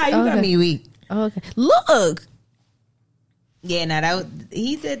 You got me weak. oh, okay. Look, Yeah, nah,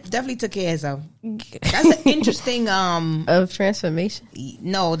 he definitely took care of himself. That's an interesting. of transformation.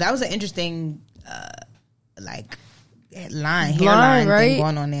 No, that was an interesting, like Line, hairline right? thing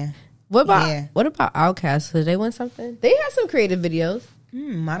going on there. What about Yeah. Outkast? Did they win something? They had some creative videos.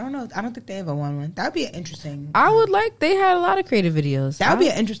 I don't know. I don't think they ever won one. That would be an interesting. I would like. They had a lot of creative videos. That would be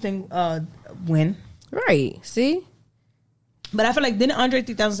an interesting win. Right. See, But I feel like didn't Andre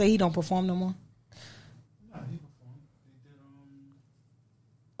 3000 say he don't perform no more?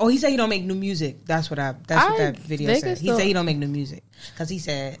 Oh, he said he don't make new music. That's what that video they said. can He still- said he don't make new music because he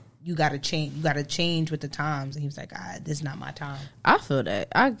said you gotta change. You gotta change with the times. And he was like, this is not my time. I feel that.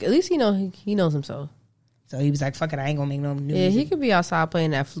 At least he knows himself. So he was like, fuck it, I ain't gonna make no new Yeah, music. he could be outside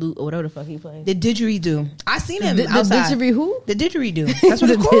playing that flute or whatever the fuck he plays. The didgeridoo. I seen him The outside. didgeridoo? The didgeridoo. That's what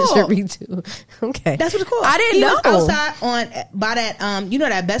The it's called. didgeridoo. Okay. That's what it's called. I didn't He know. was outside by that you know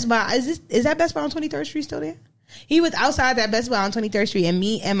that Best Buy is that Best Buy on 23rd Street still there? He was outside that Best Buy on 23rd Street, and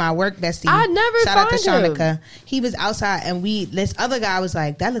me and my work bestie. I never shout out to find him. Shanika. He was outside, and this other guy was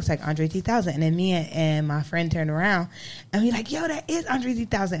like, "That looks like Andre 3000." And then me and my friend turned around, and we like, "Yo, that is Andre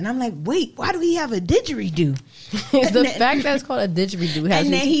 3000." And I'm like, "Wait, why do he have a didgeridoo?" The fact that it's called a didgeridoo has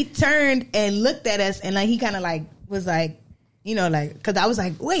And me then he turned and looked at us, and like he kind of like was like, you know, like because I was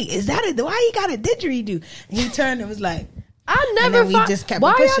like, "Wait, is that it? Why he got a didgeridoo?" And he turned and was like. I And never then we find. just kept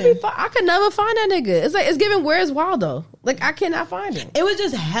Why pushing. y'all be? I could never find that nigga. It's like it's giving. Where's Waldo? Like I cannot find him. It was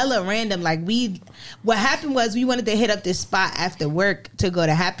just hella random. Like what happened was we wanted to hit up this spot after work to go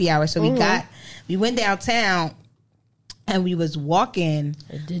to happy hour. So we went downtown and we was walking.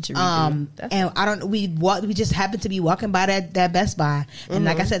 A didgeridoo. And we just happened to be walking by that Best Buy. And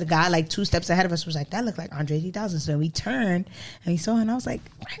like I said, the guy like 2 steps ahead of us was like, that looked like Andre 3000. So we turned and we saw him and I was like,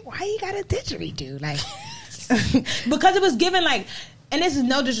 why you got a didgeridoo? Like, because it was given like, and this is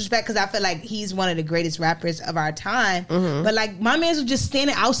no disrespect because I feel like he's one of the greatest rappers of our time. But like my man was just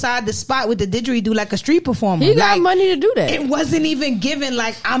standing outside the spot with the didgeridoo like a street performer. He got Like, money to do that. it wasn't even given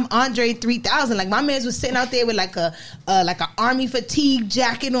like I'm Andre 3000. Like my man was sitting out there with like a army fatigue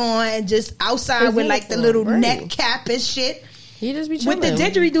jacket on and just outside with like the little Right. neck cap and shit. He just be chilling. With the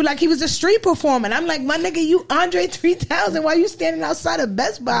didgeridoo, like he was a street performer. And I'm like, my nigga, you Andre 3000. Why you standing outside of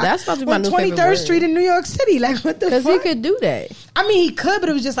Best Buy? That's supposed to be my on new favorite 23rd word. Street in New York City. Like, what the fuck? Because he could do that. I mean, he could, but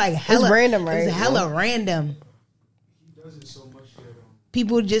it was just like hella random, right? It was hella random. He does it so much that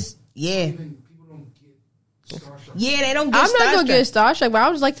People just, even people don't get starstruck. Yeah, they don't get I'm not gonna starstruck. get starstruck, but I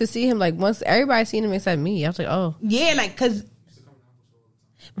would just like to see him like once everybody seen him except me. I was like, oh, Yeah, like, cause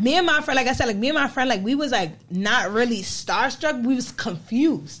me and my friend, like I said, like me and my friend, like we was like not really starstruck. We was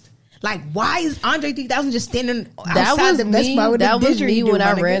confused. Like, why is Andre 3000 just standing that outside was the Best me. Buy with That the was me didgeridoo, when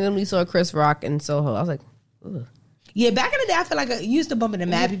my I nigga? randomly saw Chris Rock in Soho. I was like, ugh. Yeah, back in the day, I feel like I used to bump into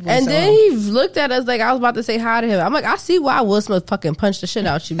mad people. And in then Soho. he looked at us like I was about to say hi to him. I'm like, I see why Will Smith fucking punched the shit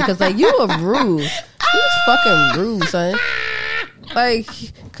out you because like you were rude. You was fucking rude, son. Like,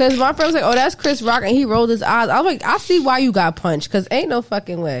 cause my friend was like, "Oh, that's Chris Rock," and he rolled his eyes. I was like, "I see why you got punched, cause ain't no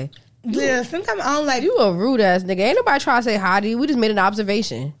fucking way. Yeah, sometimes I don't like. You a rude ass nigga. Ain't nobody trying to say hi to you. We just made an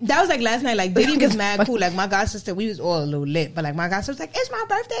observation." That was like last night. Like Diddy was mad cool. Like my god sister, we was all a little lit, but like my god sister was like, "It's my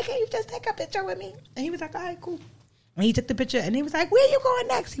birthday. Can you just take a picture with me?" And he was like, "All right, cool." And he took the picture, and he was like, "Where you going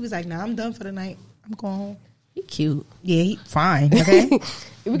next?" He was like, "Nah, I'm done for the night. I'm going home." He cute. Yeah, he fine. Okay.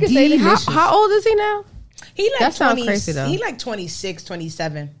 We can say that. Delicious. How old is he now? He like That sounds 20, crazy, though. He like 26,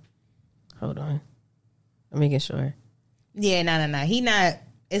 27. Hold on. I'm making sure. Yeah, no. He not.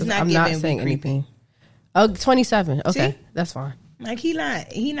 It's not I'm giving. not we saying creepy. anything. Oh, 27. Okay, See? that's fine. Like he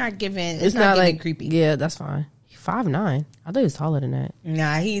not giving. It's, It's not, not giving like creepy. Yeah, that's fine. 5'9". I thought he was taller than that.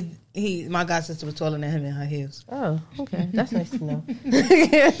 Nah, he. My god sister was taller than him in her heels. Oh, okay. That's nice to know.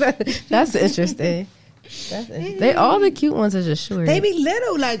 That's interesting. They all the cute ones are just short. They be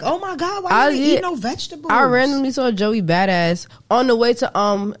little. Like, oh my god, why you did- eat no vegetables? I randomly saw Joey Badass on the way to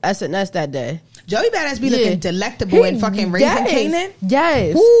SNS that day. Joey Badass be Yeah. looking delectable and fucking Raising Yes. Canaan.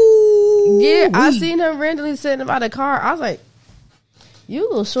 Yes. Ooh, Yeah, I wee. seen him randomly sitting by the car. I was like, you a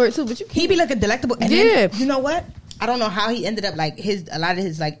little short too, but you He be looking delectable. And Yeah. then, you know what? I don't know how he ended up like a lot of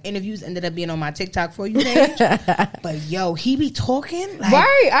his like interviews ended up being on my TikTok for you page. But yo, he be talking like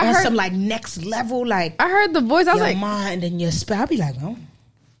Right, I on heard- some like next level like I heard the voice. I was your like, mind and your spell. I be like, oh,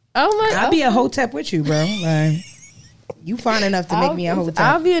 oh my, I'll be a hotep with you, bro. Like, You fine enough to make me a Hotep.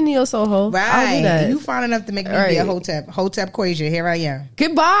 I'll be a Neo Soho. I'll do Right. that. You fine enough to make me be Right. a Hotep. Hotep Quasia. Here I am.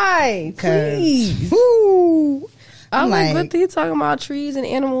 Goodbye. 'Cause- Please. Woo. I'm like, what he talking about trees and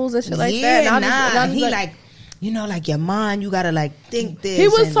animals and shit like that? Yeah, And I just he like, you know, like your mind, you gotta like think this. he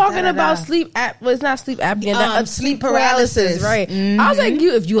was and talking da-da-da. about sleep well, it's not sleep apnea, Sleep paralysis. right? Mhm. I was like,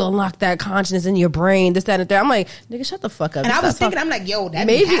 if you unlock that consciousness in your brain, this, that, and that. I'm like, nigga, shut the fuck up. And I Stop was thinking, talking- I'm like, yo, that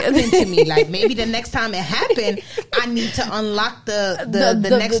Maybe- be happening to me. Like maybe the next time it happened, I need to unlock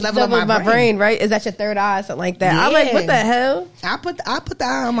the next level of my brain. right? Is that your third eye, something like that? I'm like, Yeah. what the hell? I put the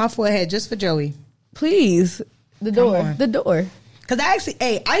eye on my forehead just for Joey. Please, the on. door. Cause I actually,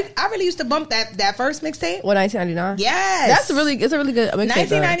 I really used to bump that first mixtape. What, 1999? Yes, It's a really good mixtape, though.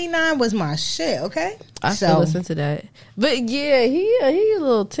 1999 was my shit. Okay, I still listen to that. But yeah, he a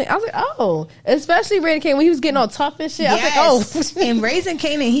little. I was like, oh, especially Raising Kanan when he was getting all tough and shit. Yes. I was like, oh, and Raising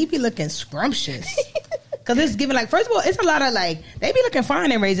Kanan, he be looking scrumptious. Cause it's giving like, first of all, it's a lot of like they be looking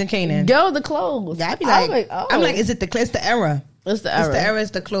fine in Raising Kanan. go the clothes. Yeah, I be I'm like, oh. I'm like, is it it's the era? It's the It's era. the era. It's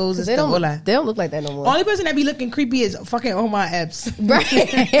the clothes. It's They the don't, hola. they don't look like that no more. Only person that be looking creepy is fucking Omar Epps. Right.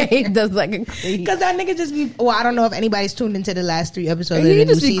 He does like a creep. Because that nigga just be. Well, I don't know if anybody's tuned into the last 3 episodes. He of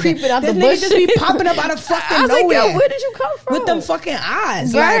the just new be season. creeping out This the nigga bush. just be popping up out of fucking I was like, nowhere yo, where did you come from? with them fucking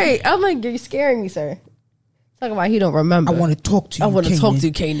eyes. Right. I'm like, you're scaring me, sir. Talking about he don't remember. I want to talk to you. I want to Kanan. talk to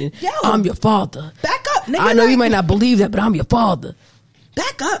you, Kanan. Yo. I'm your father. Back up, nigga. I know like, you might not believe that, but I'm your father.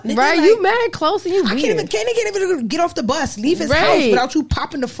 Back up, nigga. Right? Like, You mad close and you I weird. can't even get off the bus, leave his Right. house without you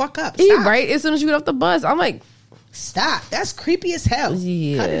popping the fuck up. He Stop. right as soon as you get off the bus. I'm like, Stop. That's creepy as hell.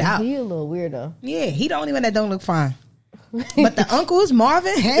 yeah, Cut it out. he a little weirdo. Yeah, he the only one that don't look fine. But the uncles,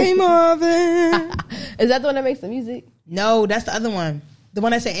 Marvin, hey Marvin. Is that the one that makes the music? No, that's the other one. The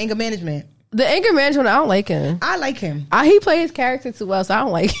one that said anger management. The anger management, I don't like him. I like him. He plays his character too well, so I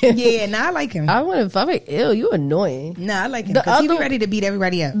don't like him. Yeah, nah, I like him. I'm like, ew, you annoying. Nah, I like him The because he be other- ready to beat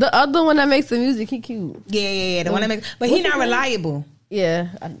everybody up. The other one that makes the music, he cute. Yeah. The one that makes, but he What's not his name? reliable. Yeah.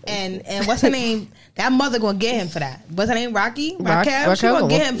 And what's her name? That mother gonna get him for that. What's her name? Raquel. She Raquel gonna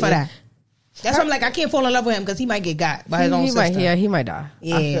get him for yeah. that. That's why I'm like, I can't fall in love with him because he might get got by his own he might, sister. yeah, he might die. I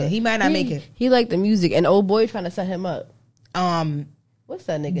Yeah, feel it. he might not make it. He liked the music, and old boy trying to set him up. What's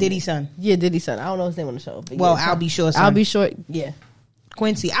that nigga? Diddy's son. Yeah, Diddy's son. I don't know his name on the show. But Well, yeah, I'll be sure. Son. I'll be sure. Yeah,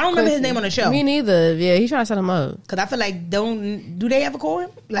 Quincy. I don't remember his name on the show. Me neither. Yeah, he's trying to set him up. Cause I feel like do they ever call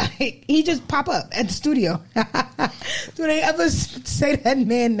him? Like he just pop up at the studio. Do they ever say that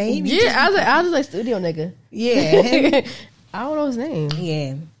man name? He Yeah, I was like studio nigga. Yeah, him. I don't know his name.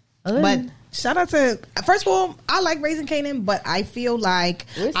 Yeah. Other But than- shout out to, first of all, I like Raising Kanan, but I feel like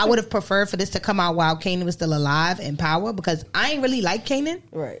Where's I the- would have preferred for this to come out while Kanan was still alive in power because I ain't really like Kanan.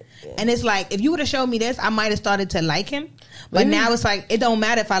 Right. Yeah. And it's like, if you would have showed me this, I might have started to like him. But Maybe- now it's like, it don't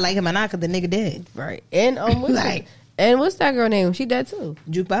matter if I like him or not because the nigga dead. Right. And Like- what's that girl name? She dead too.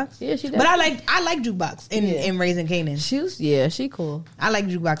 Jukebox? Yeah, she dead. But I like Jukebox in Raising Kanan. She cool. I like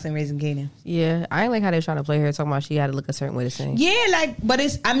Jukebox in Raising Kanan. Yeah, I ain't like how they were trying to play her, talking about she had to look a certain way to sing. Yeah, like, but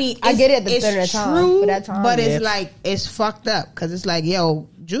it's, I mean, I it's, get it at the it's center of time, true, for that time, but yeah. it's like, it's fucked up because it's like, yo,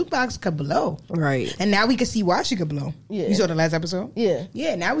 Jukebox could blow. Right. And now we can see why she could blow. Yeah. You saw the last episode? Yeah.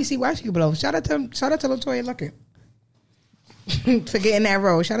 Yeah, now we see why she could blow. Shout out to LaToya Luckett. For getting that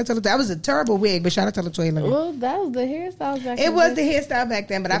role. Shout out to that was a terrible wig, but shout out to LaToya Luckett. Well, that was the hairstyles back It then. was the hairstyle back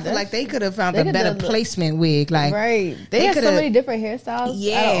then, but I feel That's- like they could have found they a could better have- placement wig. Like, right. they They had so coulda- many different hairstyles.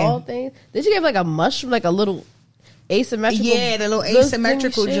 Yeah. Out of all things. Then she gave like a mushroom, like a little asymmetrical. Yeah, the little thing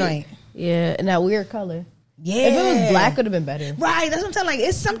asymmetrical shit. joint. Yeah, and that weird color. Yeah. If it was black, would have been better. Right, that's what I'm saying. Like,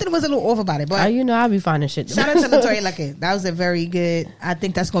 it's something was a little off about it, but I'll be finding shit. shout out to LaToya Luckett. That was a very good. I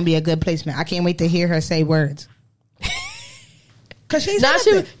think that's going to be a good placement. I can't wait to hear her say words. Cause she's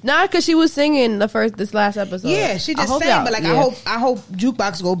Because she was singing this last episode. yeah, she I just hope sang, y'all- but like yeah. I hope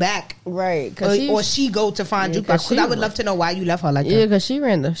Jukebox go back, Right, or she go to find Yeah, Jukebox 'cause because I she would love to know why you left her like Yeah, that. because she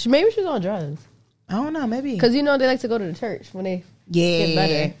ran maybe she was on drugs. I don't know, maybe Because they like to go to the church when they get yeah,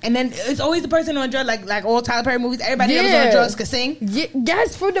 better. and then it's always the person on drugs, like all Tyler Perry movies. Everybody that was Yeah. on drugs could sing.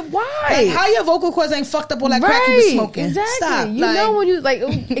 Yes, for the why? Like, how your vocal cords ain't fucked up all that crack you was smoking? Exactly. Stop. You like, know when you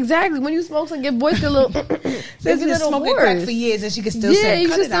exactly when you smoke, like your voice get a little. She's it's a been little smoking crack worse. for years and she can still Yeah, sing. you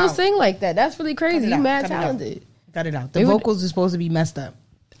Cut should it still out. sing like that. That's really crazy. Cut it You out. mad Cut it out. talented. Cut it out. The Maybe- vocals are supposed to be messed up.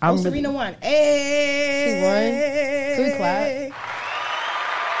 I'm Oh, Serena won. Hey. Can we clap?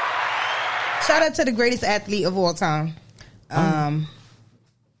 Shout out to the greatest athlete of all time.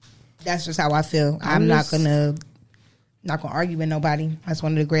 That's just how I feel. I'm not gonna argue with nobody. That's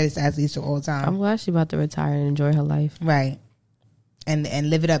one of the greatest athletes of all time. I'm glad she's about to retire and enjoy her life. Right. And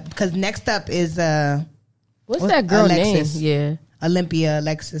live it up. Because next up is What's that girl Alexis. name? Yeah.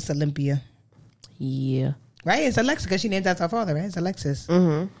 Alexis Olympia. Yeah. Right? It's Alexa because she named after her father, right? It's Alexis.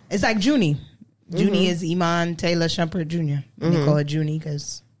 Mm-hmm. It's like Junie. Junie is Iman Taylor Shumpert Jr. They call her Junie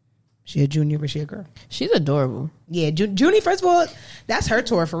because she a junior, but she a girl. She's adorable. Yeah, Junie, first of all, that's her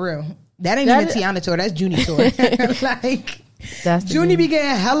tour for real. That ain't even Tiana tour. That's Junie tour. Like, That's Junie be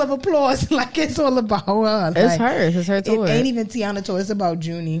getting hell of applause. Like, it's all about her. It's Like, hers. It's her tour. It ain't even Tiana tour. It's about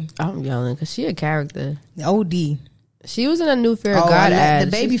Junie. I'm yelling because she a character. OD. She was in a new Fear of God ad.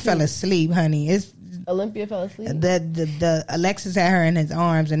 The baby She's fell cute. asleep, honey. It's Olympia fell asleep. the Alexis had her in his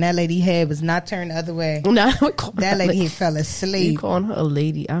arms, and that lady head was not turned the other way. Nah, That lady he fell You asleep. calling her a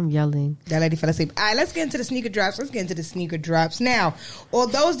lady? I'm yelling. That lady fell asleep. All right, let's get into the sneaker drops. Now,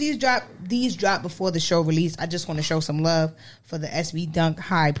 although these dropped before the show release, I just want to show some love for the SV Dunk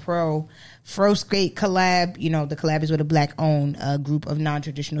High Pro Fro Skate collab. You know, the collab is with a black-owned group of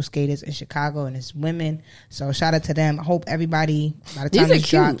non-traditional skaters in Chicago, and it's women. So shout out to them. I hope everybody, by the time These are this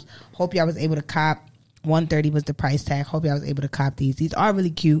drops, cute. hope y'all was able to cop. $130 was the price tag. Hope y'all was able to cop these. These are really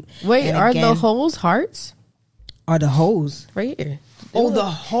cute. Wait, And are again, the holes hearts? are the holes? Right here. Oh, the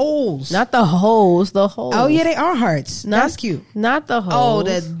holes. Not the holes. The holes. Oh yeah, they are hearts. Not, That's cute. Not the holes. Oh,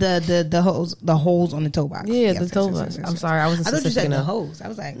 the holes on the toe box. Yeah, Yes, the yes, toe yes, box. yes, yes, I'm yes. sorry, I wasn't I thought you specific said the enough. hose. I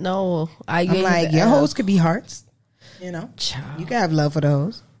was like, No, I'm like, your hose could be hearts. You know, Child. you can have love for the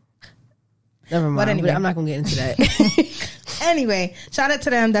hose. Never mind. But anyway. I'm not gonna get into that. Anyway, shout out to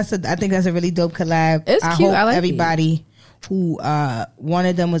them. I think that's a really dope collab. It's I cute. hope I like everybody who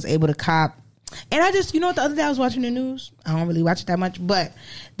wanted them was able to cop. And I just, you know what, the other day I was watching the news. I don't really watch it that much, but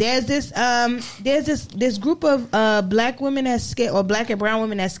there's this group of black women that skate, or black and brown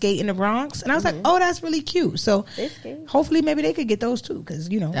women that skate in the Bronx, and I was like, oh, that's really cute. So They skate. hopefully maybe they could get those too, because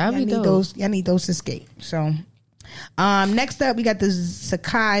you know That'd I be need dope. those. I need those to skate. So next up we got the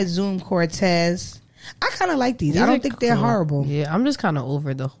Sakai Zoom Cortez. I kind of like these. I These don't are think they're cool. horrible. Yeah, I'm just kind of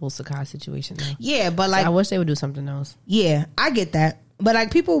over the whole Sakai situation now. Yeah, but like I wish they would do something else. yeah, I get that. But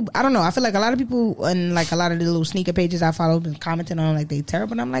like people, I don't know. I feel like a lot of people and like a lot of the little sneaker pages I follow been commenting on like they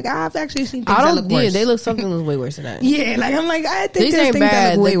terrible. And I'm like, I've actually seen things I that don't. look Yeah, worse. they look something that's way worse than that. Yeah, like I'm like I think These there's ain't things that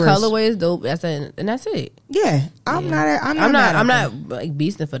bad. look The way worse. colorway is dope. That's it, and that's it. Yeah, I'm not. I'm not. mad at I'm them. not like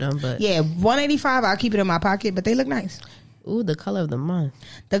beasting for them, but Yeah, 185. I'll keep it in my pocket, but they look nice. ooh, the color of the month.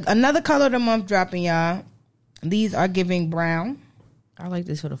 Another color of the month dropping, y'all. These are giving brown. I like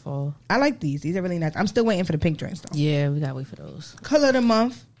this for the fall. I like these. These are really nice. I'm still waiting for the pink drinks though. Yeah, we gotta wait for those. Color of the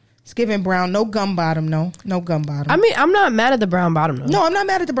month. It's giving brown. No gum bottom. No gum bottom. I mean, I'm not mad at the brown bottom though. No, I'm not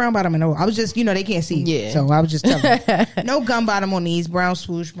mad at the brown bottom at all. I was just, they can't see. Yeah. So I was just telling you. No gum bottom on these. Brown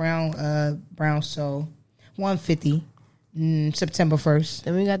swoosh, brown sole. 150. September 1st.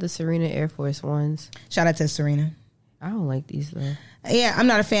 Then we got the Serena Air Force ones. Shout out to Serena. I don't like these though. Yeah, I'm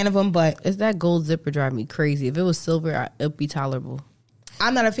not a fan of them, but It's that gold zipper drive me crazy. If it was silver, it'd be tolerable.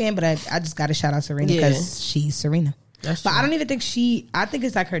 I'm not a fan, but I just got to shout out Serena Yeah. because she's Serena. That's But true. I don't even think I think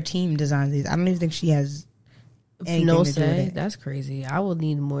it's like her team designs these. I don't even think she has anything No to do with say. it. That's crazy. I will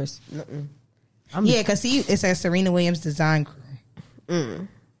need more. Yeah, because see, it says Serena Williams Design Crew.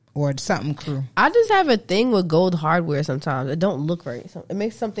 Or something crew. I just have a thing with gold hardware sometimes. It don't look right. It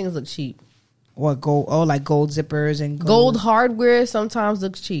makes some things look cheap. Or gold, like gold zippers and Gold hardware sometimes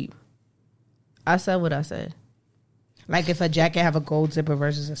looks cheap. I said what I said. Like if a jacket have a gold zipper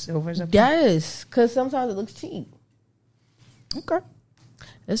versus a silver zipper. Yes, because sometimes it looks cheap. Okay.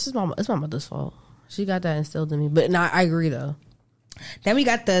 It's my mother's fault. She got that instilled in me. But nah, I agree though. Then we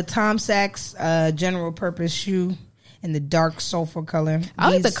got the Tom Sachs general purpose shoe in the dark sulfur color. I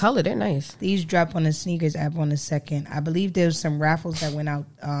like the color. They're nice. These drop on the sneakers app on the 2nd. I believe there's some raffles that went out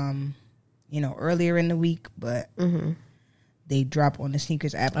earlier in the week, but they drop on the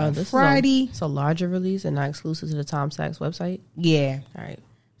sneakers app on This Friday. It's a larger release and not exclusive to the Tom Sachs website. Yeah. All right.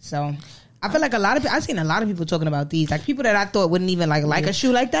 So I feel like I've seen a lot of people talking about these. Like people that I thought wouldn't even like a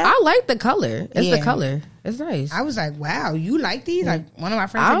shoe like that. I like the color. It's Yeah. the color. It's nice. I was like, wow, you like these? Like one of my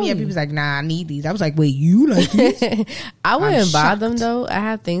friends hit me up, he I- was like, nah, I need these. I was like, wait, you like these? I wouldn't buy shocked. them though. I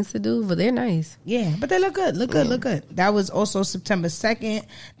have things to do, but they're nice. Yeah, but they look good. Look good. That was also September 2nd.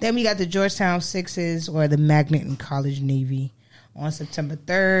 Then we got the Georgetown Sixes or the Magnet and College Navy on September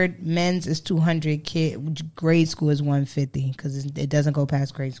 3rd. Men's is 200. Grade school is 150 because it doesn't go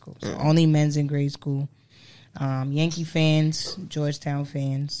past grade school. So only men's in grade school. Yankee fans, Georgetown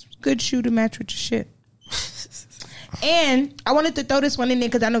fans. Good shoe to match with your shit. And I wanted to throw this one in there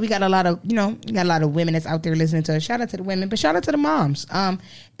because I know we got a lot of, women that's out there listening to us. Shout out to the women, but shout out to the moms. And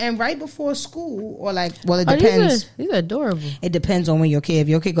right before school, or it depends. These are adorable. It depends on when your kid. If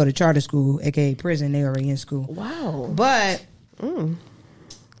your kid go to charter school, aka prison, they already in school. Wow. But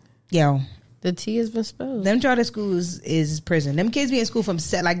yo, The tea has been spilled. Them charter schools is prison. Them kids be in school from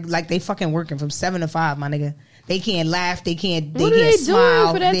like they fucking working from 7 to 5, my nigga. They can't laugh. They can't. What are Can't they smile.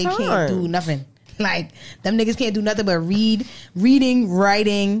 doing for that They time? can't do nothing. Like them niggas can't do nothing but reading,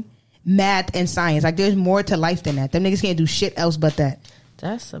 writing, math, and science. Like there's more to life than that. Them niggas can't do shit else but that.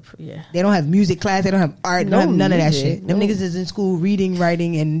 That's yeah. They don't have music class. They don't have art. They don't have none of that music. shit. Them No. niggas is in school reading,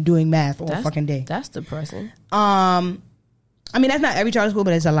 writing, and doing math all That's, fucking day. That's depressing. I mean, that's not every charter school,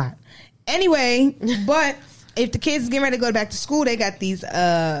 but it's a lot. Anyway, but if the kids getting ready to go back to school, they got these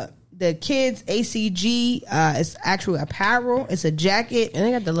the kids ACG. It's actual apparel. It's a jacket. And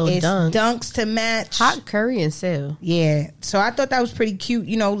they got the little It's dunks. dunks to match. Hot curry and sale. Yeah. So I thought that was pretty cute.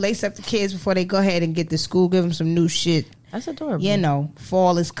 You know, lace up the kids before they go ahead and get to school. Give them some new shit. That's adorable. You know,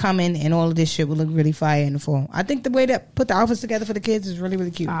 fall is coming and all of this shit will look really fire in the fall. I think the way that put the outfits together for the kids is really,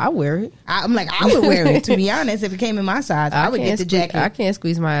 really cute. I wear it. I'm like, I would wear it, to be honest. If it came in my size, I would can't get the jacket. I can't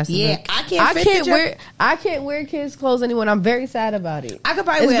squeeze my ass. in Yeah, it. I can't fit the jacket. I can't wear kids' clothes anymore. And I'm very sad about it. I could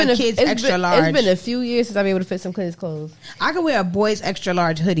probably wear a kid's extra large. It's been a few years since I've been able to fit some kids' clothes. I could wear a boy's extra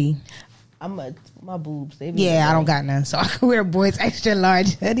large hoodie. My boobs. They be Yeah, I don't got none, so I could wear a boy's extra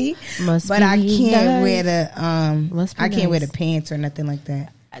large hoodie. Must but be I can't wear nice. the Must be I can't wear the nice. pants or nothing like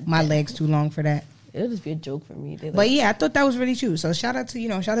that. My legs too long for that. It'll just be a joke for me. But yeah, I thought that was really cute. So shout out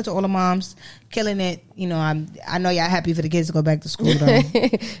to all the moms killing it. You know, I know y'all happy for the kids to go back to school though,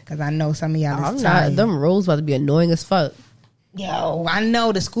 because I know some of y'all I'm is not. tired. Them rolls about to be annoying as fuck. Yo, I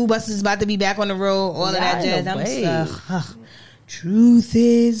know the school bus is about to be back on the road. All of that Yeah, jazz. no way. Truth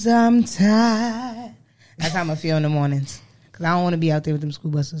is, I'm tired. That's how I'm gonna feel in the mornings. Cause I don't want to be out there with them school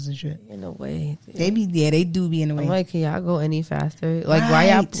buses and shit. In a way, They do be in the way. I'm like, can y'all go any faster? Like,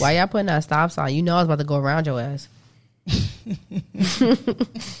 Right. why y'all putting that stop sign? You know I was about to go around your ass.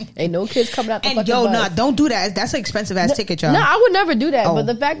 Ain't no kids coming out the And fucking yo, bus. nah, don't do that. That's an expensive ass ticket, y'all. No, I would never do that. Oh. But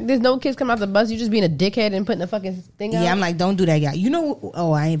the fact there's no kids coming out the bus, you just being a dickhead and putting the fucking thing out. Yeah, I'm like, don't do that, y'all. You know,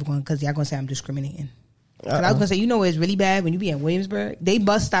 I ain't even going because y'all gonna say I'm discriminating. 'Cause I was gonna say, you know, where it's really bad when you be in Williamsburg. They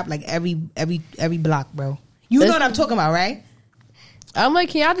bus stop like every block, bro. You know what I'm talking about, right? I'm like,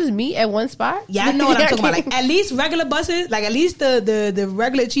 can y'all just meet at one spot? Yeah, I know what I'm talking about. Like at least regular buses, like at least the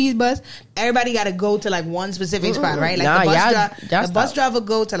regular cheese bus, everybody got to go to like one specific spot, right? Like Nah, y'all the bus stop. driver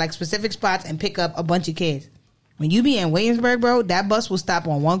go to like specific spots and pick up a bunch of kids. When you be in Williamsburg, bro, that bus will stop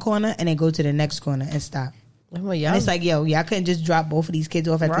on one corner and then go to the next corner and stop. I'm like, y'all, And it's like, yo, y'all couldn't just drop both of these kids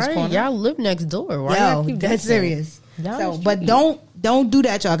off at this right? corner. Y'all live next door. Why Yo, y'all keep that's doing that? serious. Down So, the but street. don't do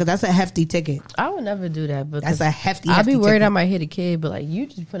that, y'all, because that's a hefty ticket. I would never do that. But That's a hefty. I'd be hefty worried ticket. I might hit a kid. But like, you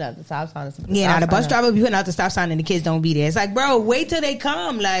just put out the stop sign. Yeah, the bus driver be putting out the stop sign and the kids don't be there. It's like, bro, wait till they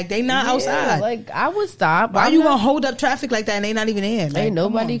come. Like they not outside. Like I would stop. Why I'm you not- gonna hold up traffic like that and they not even there? Like, Ain't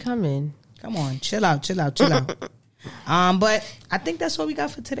nobody Come coming. on. Come on, chill out. But I think that's what we got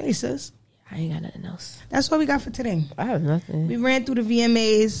for today, sis. I ain't got nothing else. That's what we got for today. I have nothing. We ran through the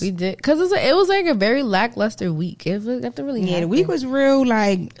VMAs. We did because it was like a very lackluster week. It was nothing really. Yeah, the happened. week was real.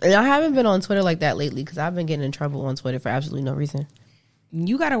 Like And I haven't been on Twitter like that lately because I've been getting in trouble on Twitter for absolutely no reason.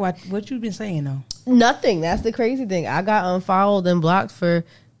 you gotta watch what you've been saying though. Nothing. That's the crazy thing. I got unfollowed and blocked for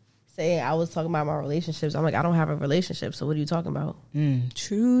saying I was talking about my relationships. I'm like, I don't have a relationship. So what are you talking about?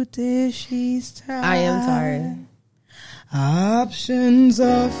 Truth is, she's tired. I am tired. Options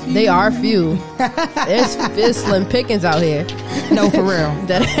are few. They are few. There's slim pickings out here. No, for real.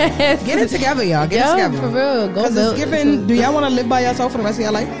 That ass. Get it together, y'all. Get it Yo, together. for real. Go Because build. it's given. Do y'all want to live by yourself for the rest of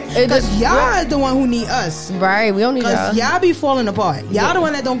your life? It Because just- y'all is the one who need us. Right. We don't need Because y'all. y'all be falling apart. Y'all the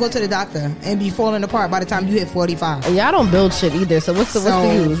one that don't go to the doctor and be falling apart by the time you hit 45. And y'all don't build shit either. So what's the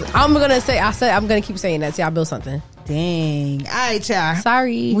So- use? I'm gonna keep saying that. See, I build something. Dang. All right, y'all.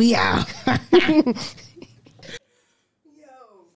 Sorry. We out.